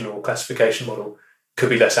prediction or classification model, could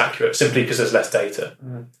be less accurate simply because there's less data.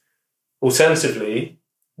 Alternatively,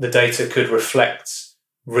 the data could reflect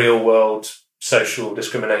real-world social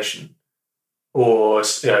discrimination, or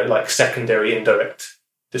like secondary indirect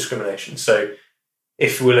discrimination. So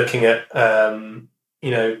if we're looking at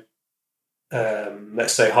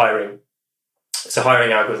let's say hiring, it's a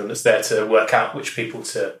hiring algorithm that's there to work out which people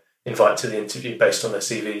to invite to the interview based on their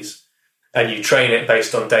CVs, and you train it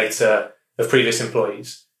based on data of previous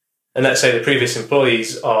employees. And let's say the previous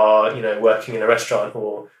employees are working in a restaurant,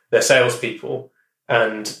 or they're salespeople,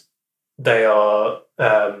 and they are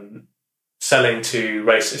selling to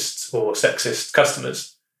racist or sexist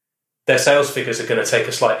customers. Their sales figures are going to take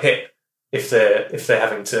a slight hit if they're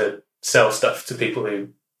having to sell stuff to people who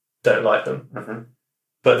don't like them.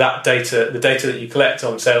 But that data, the data that you collect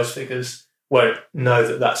on sales figures, won't know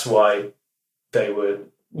that that's why they were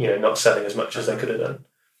not selling as much as they could have done.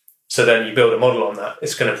 So then you build a model on that.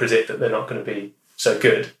 It's going to predict that they're not going to be so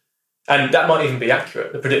good, and that might even be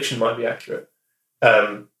accurate. The prediction might be accurate.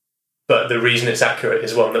 But the reason it's accurate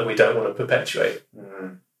is one that we don't want to perpetuate.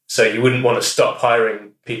 So you wouldn't want to stop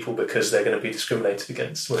hiring people because they're going to be discriminated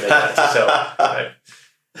against when they try to sell. Right?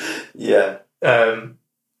 Yeah.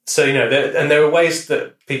 So, there are ways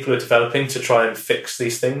that people are developing to try and fix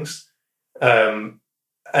these things. And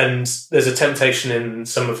there's a temptation in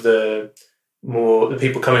some of the more the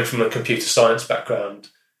people coming from a computer science background,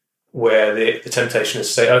 where the temptation is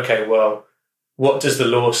to say, okay, well, what does the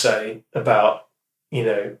law say about,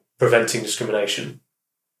 preventing discrimination?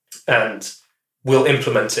 And we'll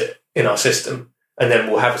implement it in our system, and then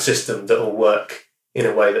we'll have a system that will work in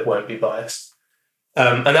a way that won't be biased.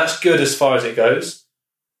 And that's good as far as it goes.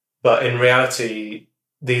 But in reality,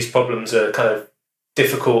 these problems are kind of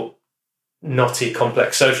difficult, knotty,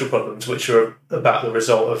 complex social problems, which are about the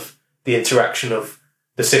result of the interaction of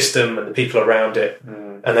the system and the people around it.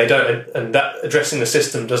 And they don't, and that addressing the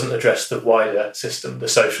system doesn't address the wider system, the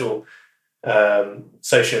social,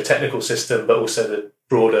 socio-technical system, but also the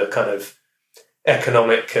broader kind of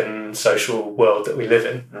economic and social world that we live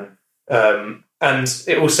in. And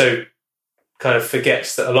it also kind of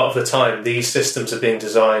forgets that a lot of the time these systems are being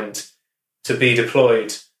designed to be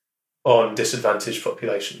deployed on disadvantaged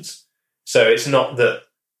populations. So it's not that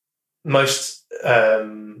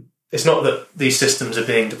it's not that these systems are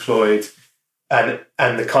being deployed and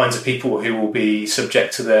the kinds of people who will be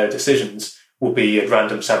subject to their decisions will be a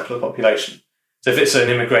random sample of population. So if it's an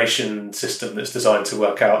immigration system that's designed to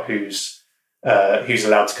work out who's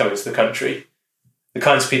allowed to come into the country, the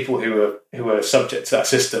kinds of people who are subject to that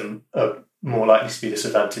system are more likely to be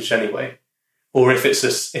disadvantaged anyway. Or if it's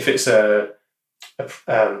a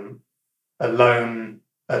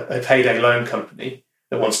payday loan company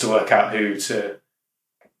that wants to work out who to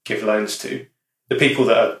give loans to, the people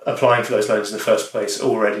that are applying for those loans in the first place are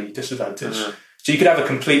already disadvantaged. So you could have a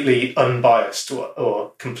completely unbiased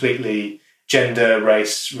or completely gender,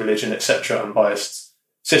 race, religion, etc. unbiased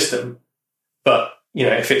system, but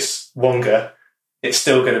if it's Wonga, it's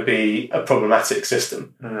still going to be a problematic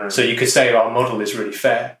system. So you could say our model is really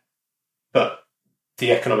fair, but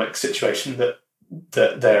the economic situation that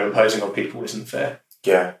they're imposing on people isn't fair.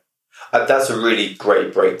 Yeah. That's a really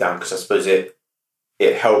great breakdown, because I suppose it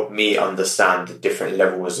helped me understand the different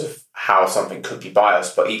levels of how something could be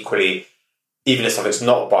biased, but equally, even if something's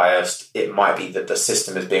not biased, it might be that the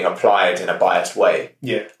system is being applied in a biased way.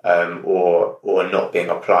 Yeah. Or not being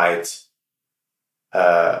applied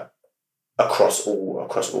across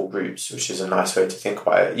all groups, which is a nice way to think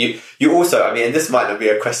about it. You also, and this might not be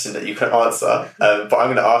a question that you can answer, but I'm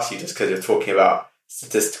going to ask you just because you're talking about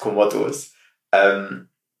statistical models.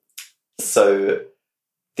 So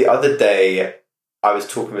the other day, I was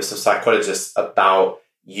talking with some psychologists about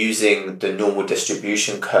using the normal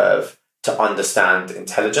distribution curve to understand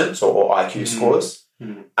intelligence or IQ scores.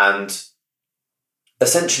 And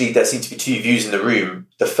essentially, there seemed to be two views in the room.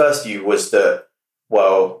 The first view was that,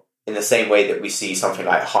 well, in the same way that we see something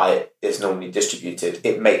like height is normally distributed,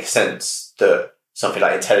 it makes sense that something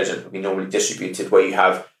like intelligence would be normally distributed, where you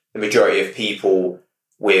have the majority of people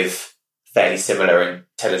with fairly similar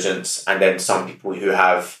intelligence, and then some people who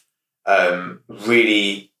have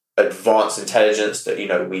really advanced intelligence that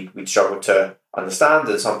we'd struggle to understand,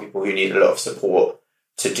 and some people who need a lot of support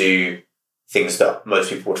to do things that most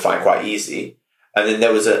people would find quite easy. And then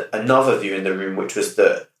there was another view in the room, which was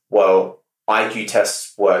that, well, IQ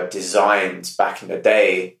tests were designed back in the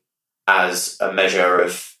day as a measure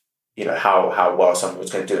of how well someone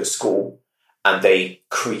was going to do at school, and they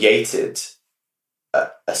created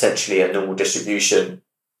essentially a normal distribution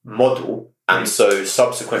model, and so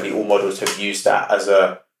subsequently all models have used that as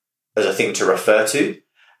a thing to refer to.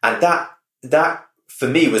 And that for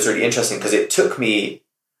me was really interesting, because it took me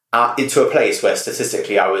into a place where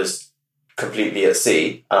statistically I was completely at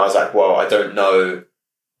sea, and I was like, well, I don't know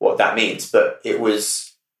what that means. But it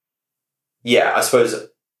was, I suppose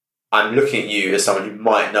I'm looking at you as someone who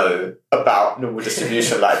might know about normal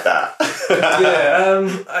distribution like that.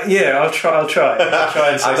 I'll try and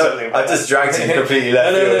say something. I just dragged you completely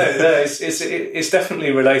left field. No. It's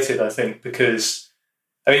definitely related, I think, because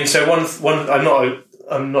so one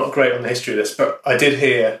I'm not great on the history of this, but I did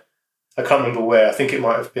hear, I can't remember where, I think it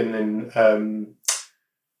might have been in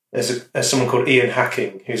there's someone called Ian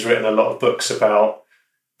Hacking who's written a lot of books about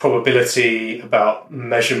probability, about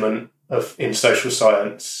measurement in social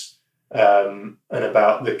science, and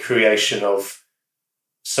about the creation of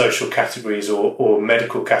social categories or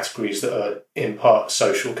medical categories that are in part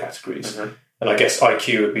social categories. And I guess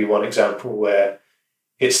IQ would be one example, where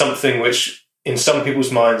it's something which in some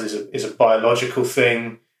people's minds is a biological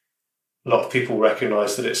thing. A lot of people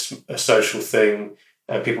recognise that it's a social thing,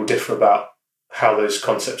 and people differ about how those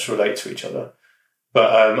concepts relate to each other.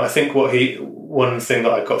 But I think one thing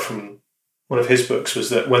that I got from one of his books was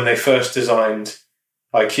that when they first designed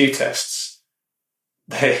IQ tests,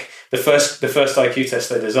 the first IQ test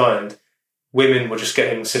they designed, women were just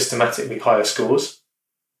getting systematically higher scores.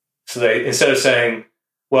 So they, instead of saying,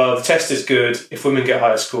 well, the test is good, if women get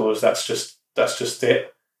higher scores, that's just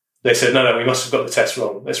it, they said, no, we must have got the test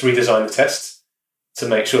wrong. Let's redesign the test to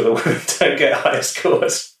make sure that women don't get higher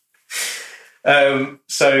scores. So,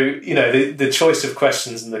 the choice of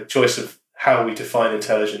questions and the choice of how we define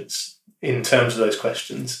intelligence in terms of those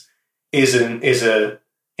questions is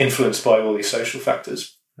influenced by all these social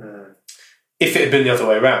factors. If it had been the other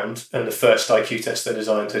way around and the first IQ test they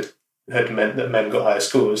designed had meant that men got higher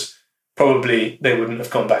scores, probably they wouldn't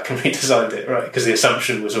have gone back and redesigned it, right? Because the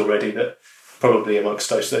assumption was already that probably amongst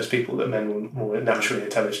those people that men were more naturally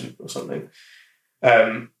intelligent or something.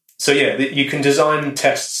 You can design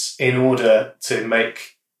tests in order to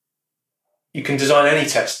you can design any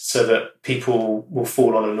test so that people will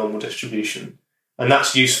fall on a normal distribution. And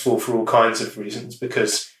that's useful for all kinds of reasons,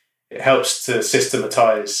 because it helps to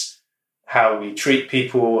systematize how we treat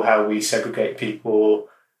people, how we segregate people.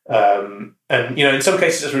 And, in some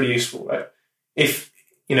cases it's really useful, right? If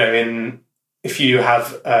you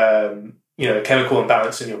have, a chemical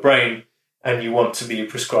imbalance in your brain and you want to be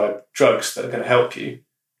prescribed drugs that are going to help you,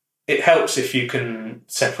 it helps if you can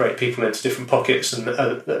separate people into different pockets and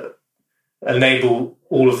enable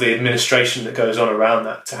all of the administration that goes on around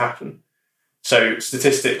that to happen. So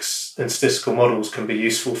statistics and statistical models can be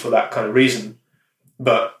useful for that kind of reason,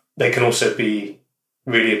 but they can also be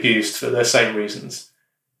really abused for the same reasons.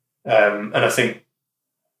 And I think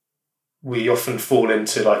we often fall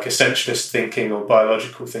into like essentialist thinking or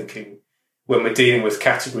biological thinking when we're dealing with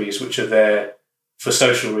categories which are there for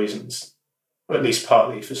social reasons, or at least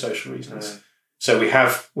partly for social reasons. So we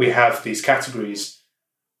have these categories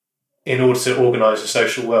in order to organise a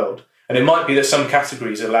social world. And it might be that some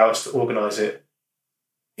categories allow us to organise it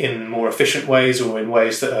in more efficient ways or in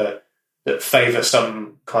ways that favour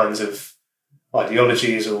some kinds of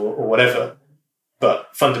ideologies or whatever. But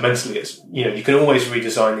fundamentally, it's, you can always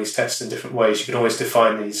redesign these tests in different ways. You can always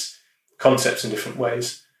define these concepts in different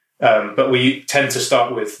ways. But we tend to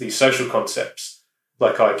start with these social concepts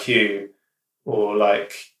like IQ or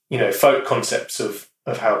like, folk concepts of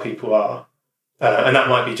how people are. And that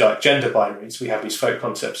might be like gender binaries. We have these folk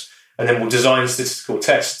concepts, and then we'll design statistical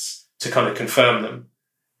tests to kind of confirm them.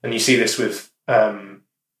 And you see this with in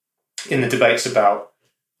the debates about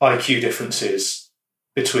IQ differences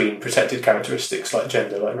between protected characteristics like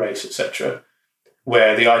gender, like race, etc.,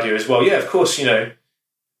 where the idea is, well, yeah, of course,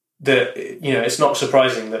 it's not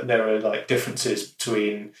surprising that there are like differences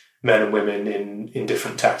between men and women in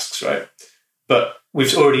different tasks, right? But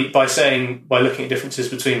we've already, by looking at differences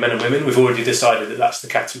between men and women, we've already decided that that's the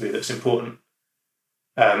category that's important.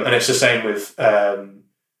 And it's the same with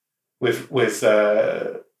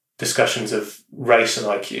discussions of race and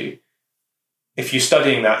IQ. If you're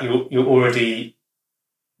studying that, you're already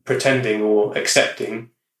pretending or accepting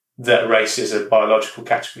that race is a biological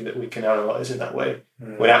category that we can analyse in that way,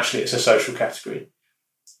 when actually it's a social category.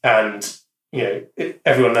 And,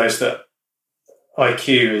 everyone knows that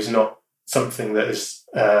IQ is not something that is,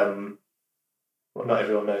 not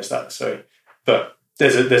everyone knows that, sorry, but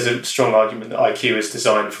there's a strong argument that IQ is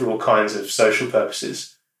designed for all kinds of social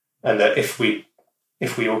purposes, and that if we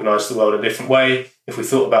organise the world a different way, if we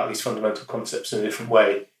thought about these fundamental concepts in a different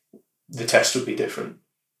way, the test would be different.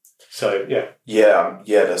 So yeah,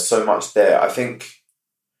 there's so much there. I think,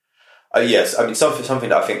 something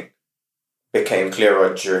that I think became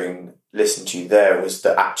clearer during listening to you there was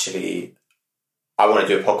that actually I want to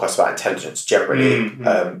do a podcast about intelligence generally.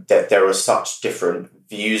 That there are such different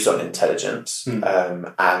views on intelligence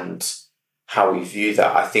and how we view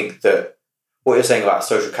that. I think that what you're saying about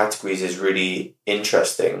social categories is really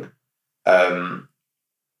interesting.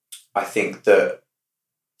 I think that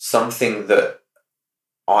something that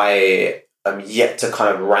I am yet to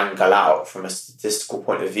kind of wrangle out from a statistical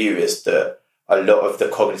point of view is that a lot of the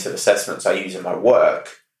cognitive assessments I use in my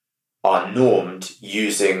work are normed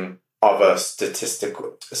using other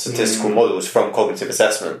statistical models from cognitive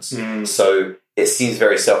assessments. So it seems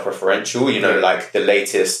very self-referential, like the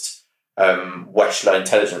latest Wechsler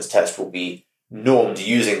intelligence test will be normed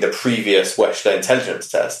using the previous Wechsler intelligence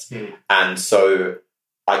test. And so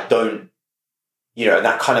I don't, and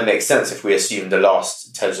that kind of makes sense if we assume the last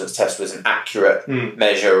intelligence test was an accurate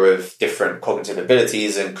measure of different cognitive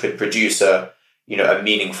abilities and could produce a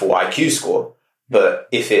meaningful IQ score. But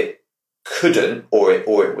if it couldn't, or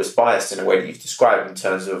it was biased in a way that you've described in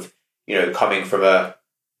terms of, coming from a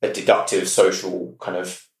deductive social kind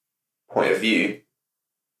of point of view,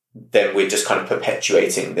 then we're just kind of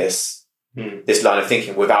perpetuating this line of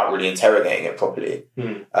thinking without really interrogating it properly,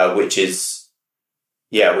 which is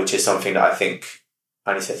something that I think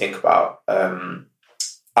I need to think about. I'm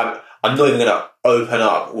not even going to open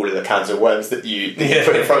up all of the cans of worms that you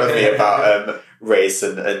put in front of me about race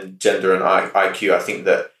and gender and IQ. I think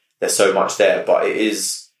that there's so much there, but it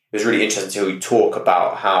is it was really interesting to hear you talk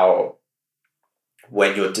about how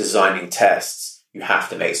when you're designing tests, you have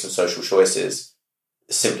to make some social choices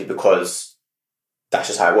simply because that's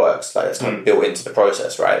just how it works. Like, it's kind of built into the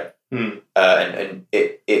process, right? And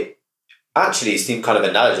it actually seemed kind of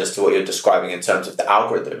analogous to what you're describing in terms of the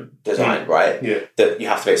algorithm design, right? Yeah. That you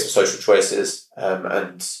have to make some social choices,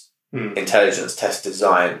 and intelligence test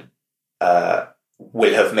design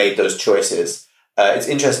will have made those choices. It's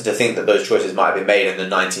interesting to think that those choices might have been made in the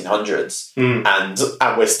 1900s, and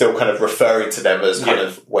we're still kind of referring to them as kind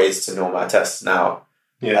of ways to norm our tests now.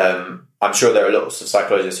 Yeah. I'm sure there are lots of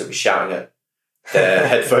psychologists who'll be shouting at their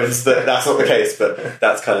headphones that that's not the case, but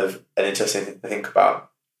that's kind of an interesting thing to think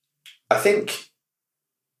about. I think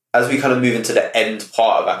as we kind of move into the end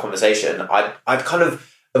part of our conversation,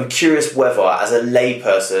 I'm curious whether, as a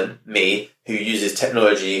layperson, me, who uses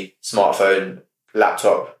technology, smartphone,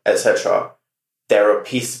 laptop, etc., there are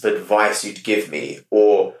pieces of advice you'd give me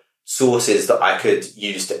or sources that I could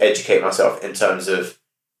use to educate myself in terms of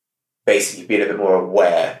basically being a bit more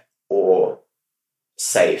aware or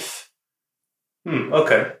safe.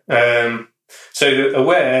 Okay. So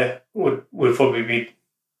aware would probably be...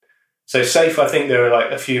 So safe, I think there are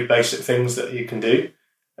like a few basic things that you can do.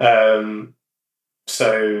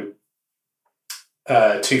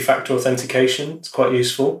 Two-factor authentication is quite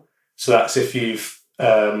useful. So that's if you've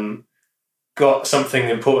got something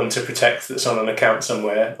important to protect that's on an account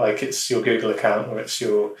somewhere, like it's your Google account or it's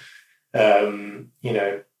your,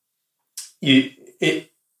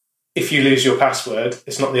 if you lose your password,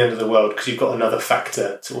 it's not the end of the world because you've got another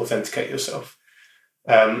factor to authenticate yourself.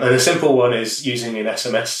 And a simple one is using an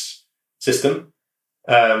SMS system,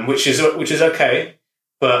 which is okay,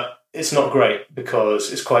 but it's not great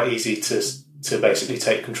because it's quite easy to basically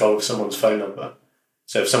take control of someone's phone number.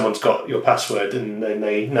 So if someone's got your password and then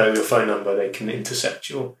they know your phone number, they can intercept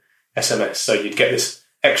your SMS. So you'd get this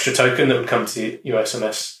extra token that would come to your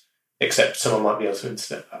SMS, except someone might be able to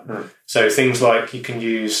intercept that. So things like you can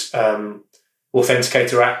use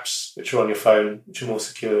authenticator apps, which are on your phone, which are more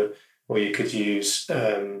secure, or you could use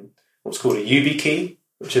what's called a YubiKey,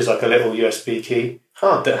 which is like a little USB key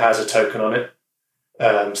that has a token on it.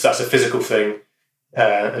 So that's a physical thing.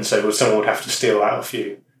 And so someone would have to steal that off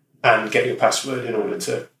you and get your password in order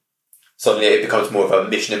to... Suddenly it becomes more of a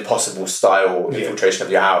Mission Impossible style infiltration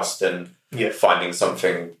of your house than finding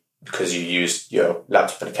something because you used your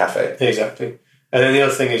laptop in a cafe. Exactly. And then the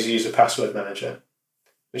other thing is you use a password manager,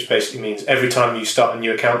 which basically means every time you start a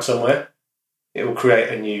new account somewhere, it will create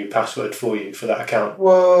a new password for you for that account.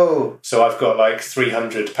 Whoa! So I've got like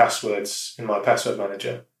 300 passwords in my password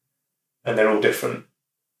manager, and they're all different.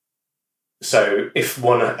 So if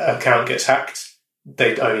one account gets hacked,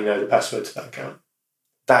 they'd only know the password to that account.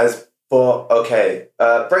 That is... okay.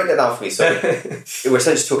 Break that down for me. So we're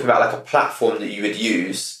essentially talking about like a platform that you would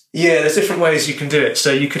use. Yeah, there's different ways you can do it.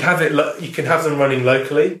 So you could have you can have them running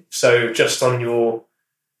locally. So just on your...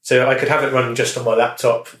 So I could have it running just on my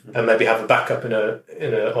laptop and maybe have a backup on a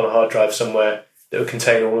hard drive somewhere that would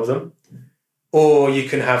contain all of them. Or you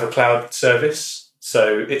can have a cloud service,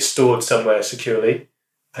 so it's stored somewhere securely,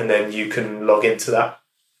 and then you can log into that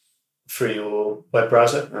through your web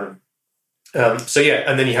browser. And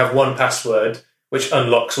then you have one password which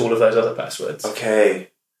unlocks all of those other passwords. Okay.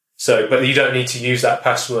 So, but you don't need to use that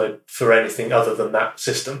password for anything other than that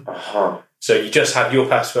system. So you just have your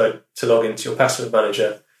password to log into your password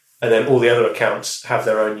manager, and then all the other accounts have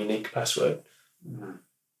their own unique password.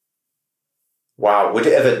 Wow. Would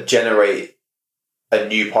it ever generate a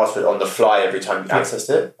new password on the fly every time you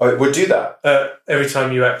accessed it? Oh, it would do that? Every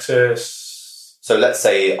time you access... So let's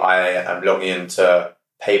say I am logging into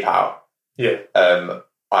PayPal. Yeah.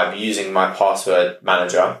 I'm using my password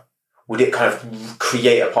manager. Would it kind of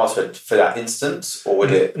create a password for that instance, or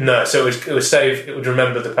would it? No. So it would save. It would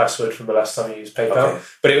remember the password from the last time you used PayPal. Okay.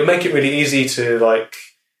 But it would make it really easy to like.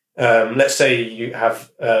 Let's say you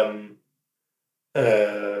have. Well,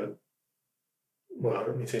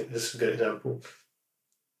 let me think. This is a good example.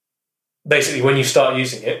 Basically, when you start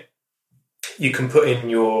using it, you can put in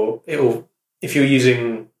your. If you're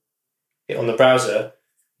using it on the browser,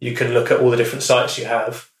 you can look at all the different sites you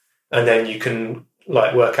have, and then you can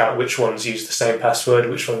like work out which ones use the same password,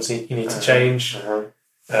 which ones you need to change.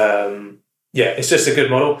 It's just a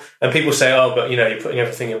good model. And people say, "Oh, but you're putting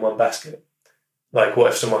everything in one basket." Like,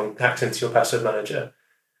 what if someone hacked into your password manager?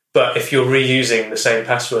 But if you're reusing the same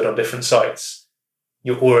password on different sites,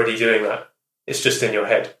 you're already doing that. It's just in your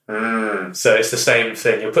head. So it's the same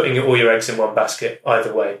thing. You're putting all your eggs in one basket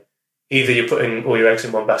either way. Either you're putting all your eggs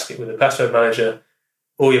in one basket with a password manager,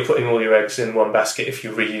 or you're putting all your eggs in one basket if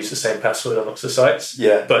you reuse the same password on lots of sites.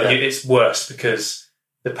 But it's worse because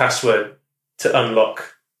the password to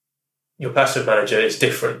unlock your password manager, it's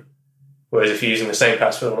different. Whereas if you're using the same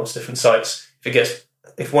password on lots of different sites,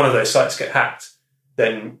 if one of those sites get hacked,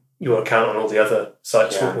 then your account on all the other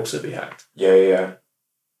sites will also be hacked. Yeah.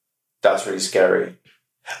 That's really scary.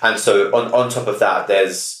 And so on top of that,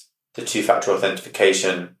 there's the two-factor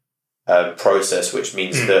authentication process, which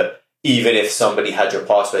means that even if somebody had your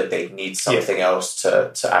password, they'd need something else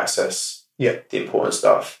to access the important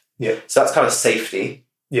stuff. Yeah. So that's kind of safety.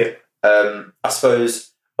 Yeah. I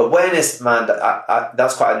suppose awareness, man,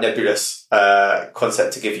 that's quite a nebulous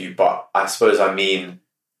concept to give you, but I suppose I mean,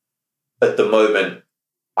 at the moment,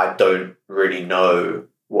 I don't really know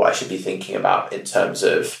what I should be thinking about in terms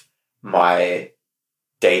of my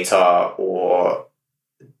data or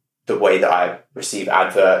the way that I receive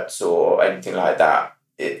adverts or anything like that.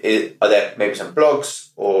 Are there maybe some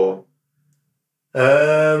blogs or...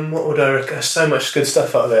 what would I recommend? There's so much good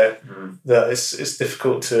stuff out there that it's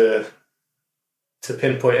difficult to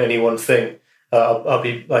pinpoint any one thing. I'll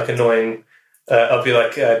be like annoying. I'll be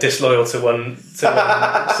like disloyal to one set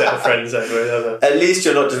of friends over another. At least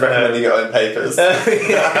you're not just recommending your own papers.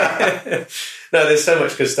 No, there's so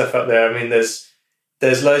much good stuff out there. I mean, there's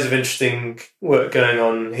loads of interesting work going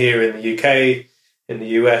on here in the UK, in the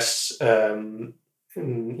US, all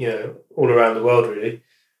around the world, really.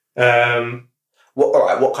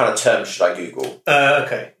 What kind of terms should I Google?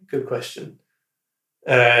 Okay, good question.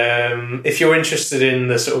 If you're interested in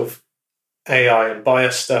the sort of AI and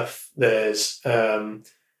bias stuff, there's a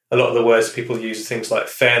lot of the words people use, things like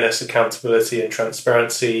fairness, accountability, and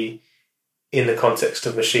transparency in the context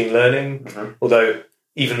of machine learning. Although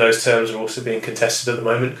even those terms are also being contested at the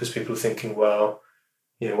moment because people are thinking, well,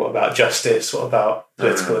 what about justice? What about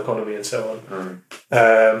political economy and so on?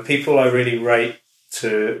 People I really rate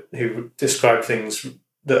who describe things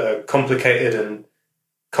that are complicated and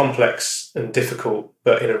complex and difficult,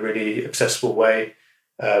 but in a really accessible way.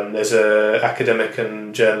 There's an academic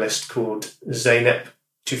and journalist called Zeynep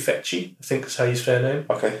Tufekci, I think is how you say her name.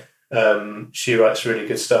 Okay. She writes really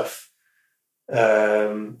good stuff.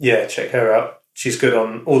 Check her out. She's good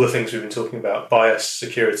on all the things we've been talking about: bias,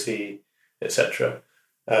 security, etc.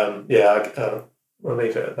 I'll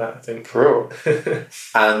leave it at that, I think. Cool.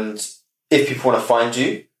 And if people want to find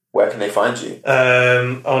you, where can they find you?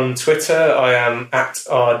 On Twitter, I am at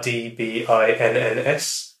RDBINNS.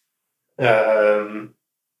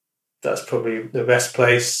 That's probably the best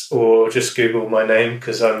place, or just Google my name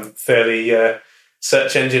because I'm fairly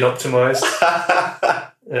search engine optimized.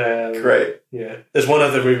 Great. Yeah. There's one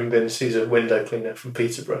other Reuben Binns. He's a window cleaner from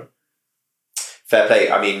Peterborough. Fair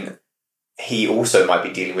play. I mean, he also might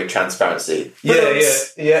be dealing with transparency.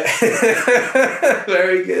 Yeah.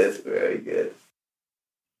 Very good.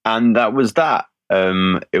 And that was that.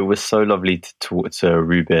 It was so lovely to talk to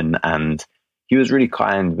Reuben, and he was really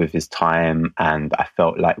kind with his time, and I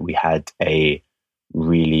felt like we had a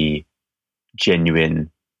really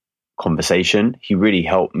genuine conversation. He really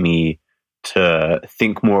helped me to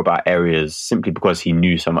think more about areas simply because he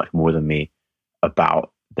knew so much more than me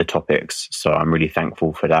about the topics. So I'm really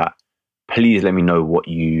thankful for that. Please let me know what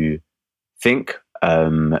you think.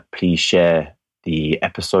 Please share the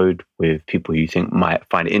episode with people you think might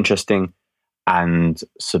find it interesting, and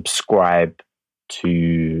subscribe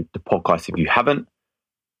to the podcast if you haven't.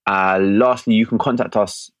 Lastly, you can contact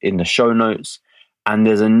us in the show notes, and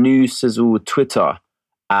there's a new Sizzle Twitter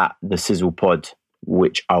at the Sizzle Pod,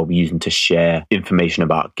 which I'll be using to share information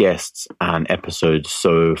about guests and episodes.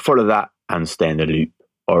 So follow that and stay in the loop.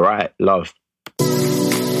 All right, love.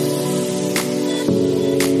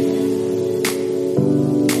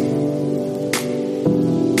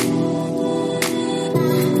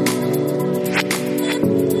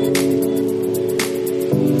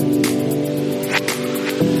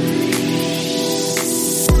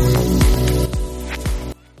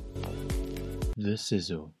 The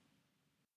Sizzle.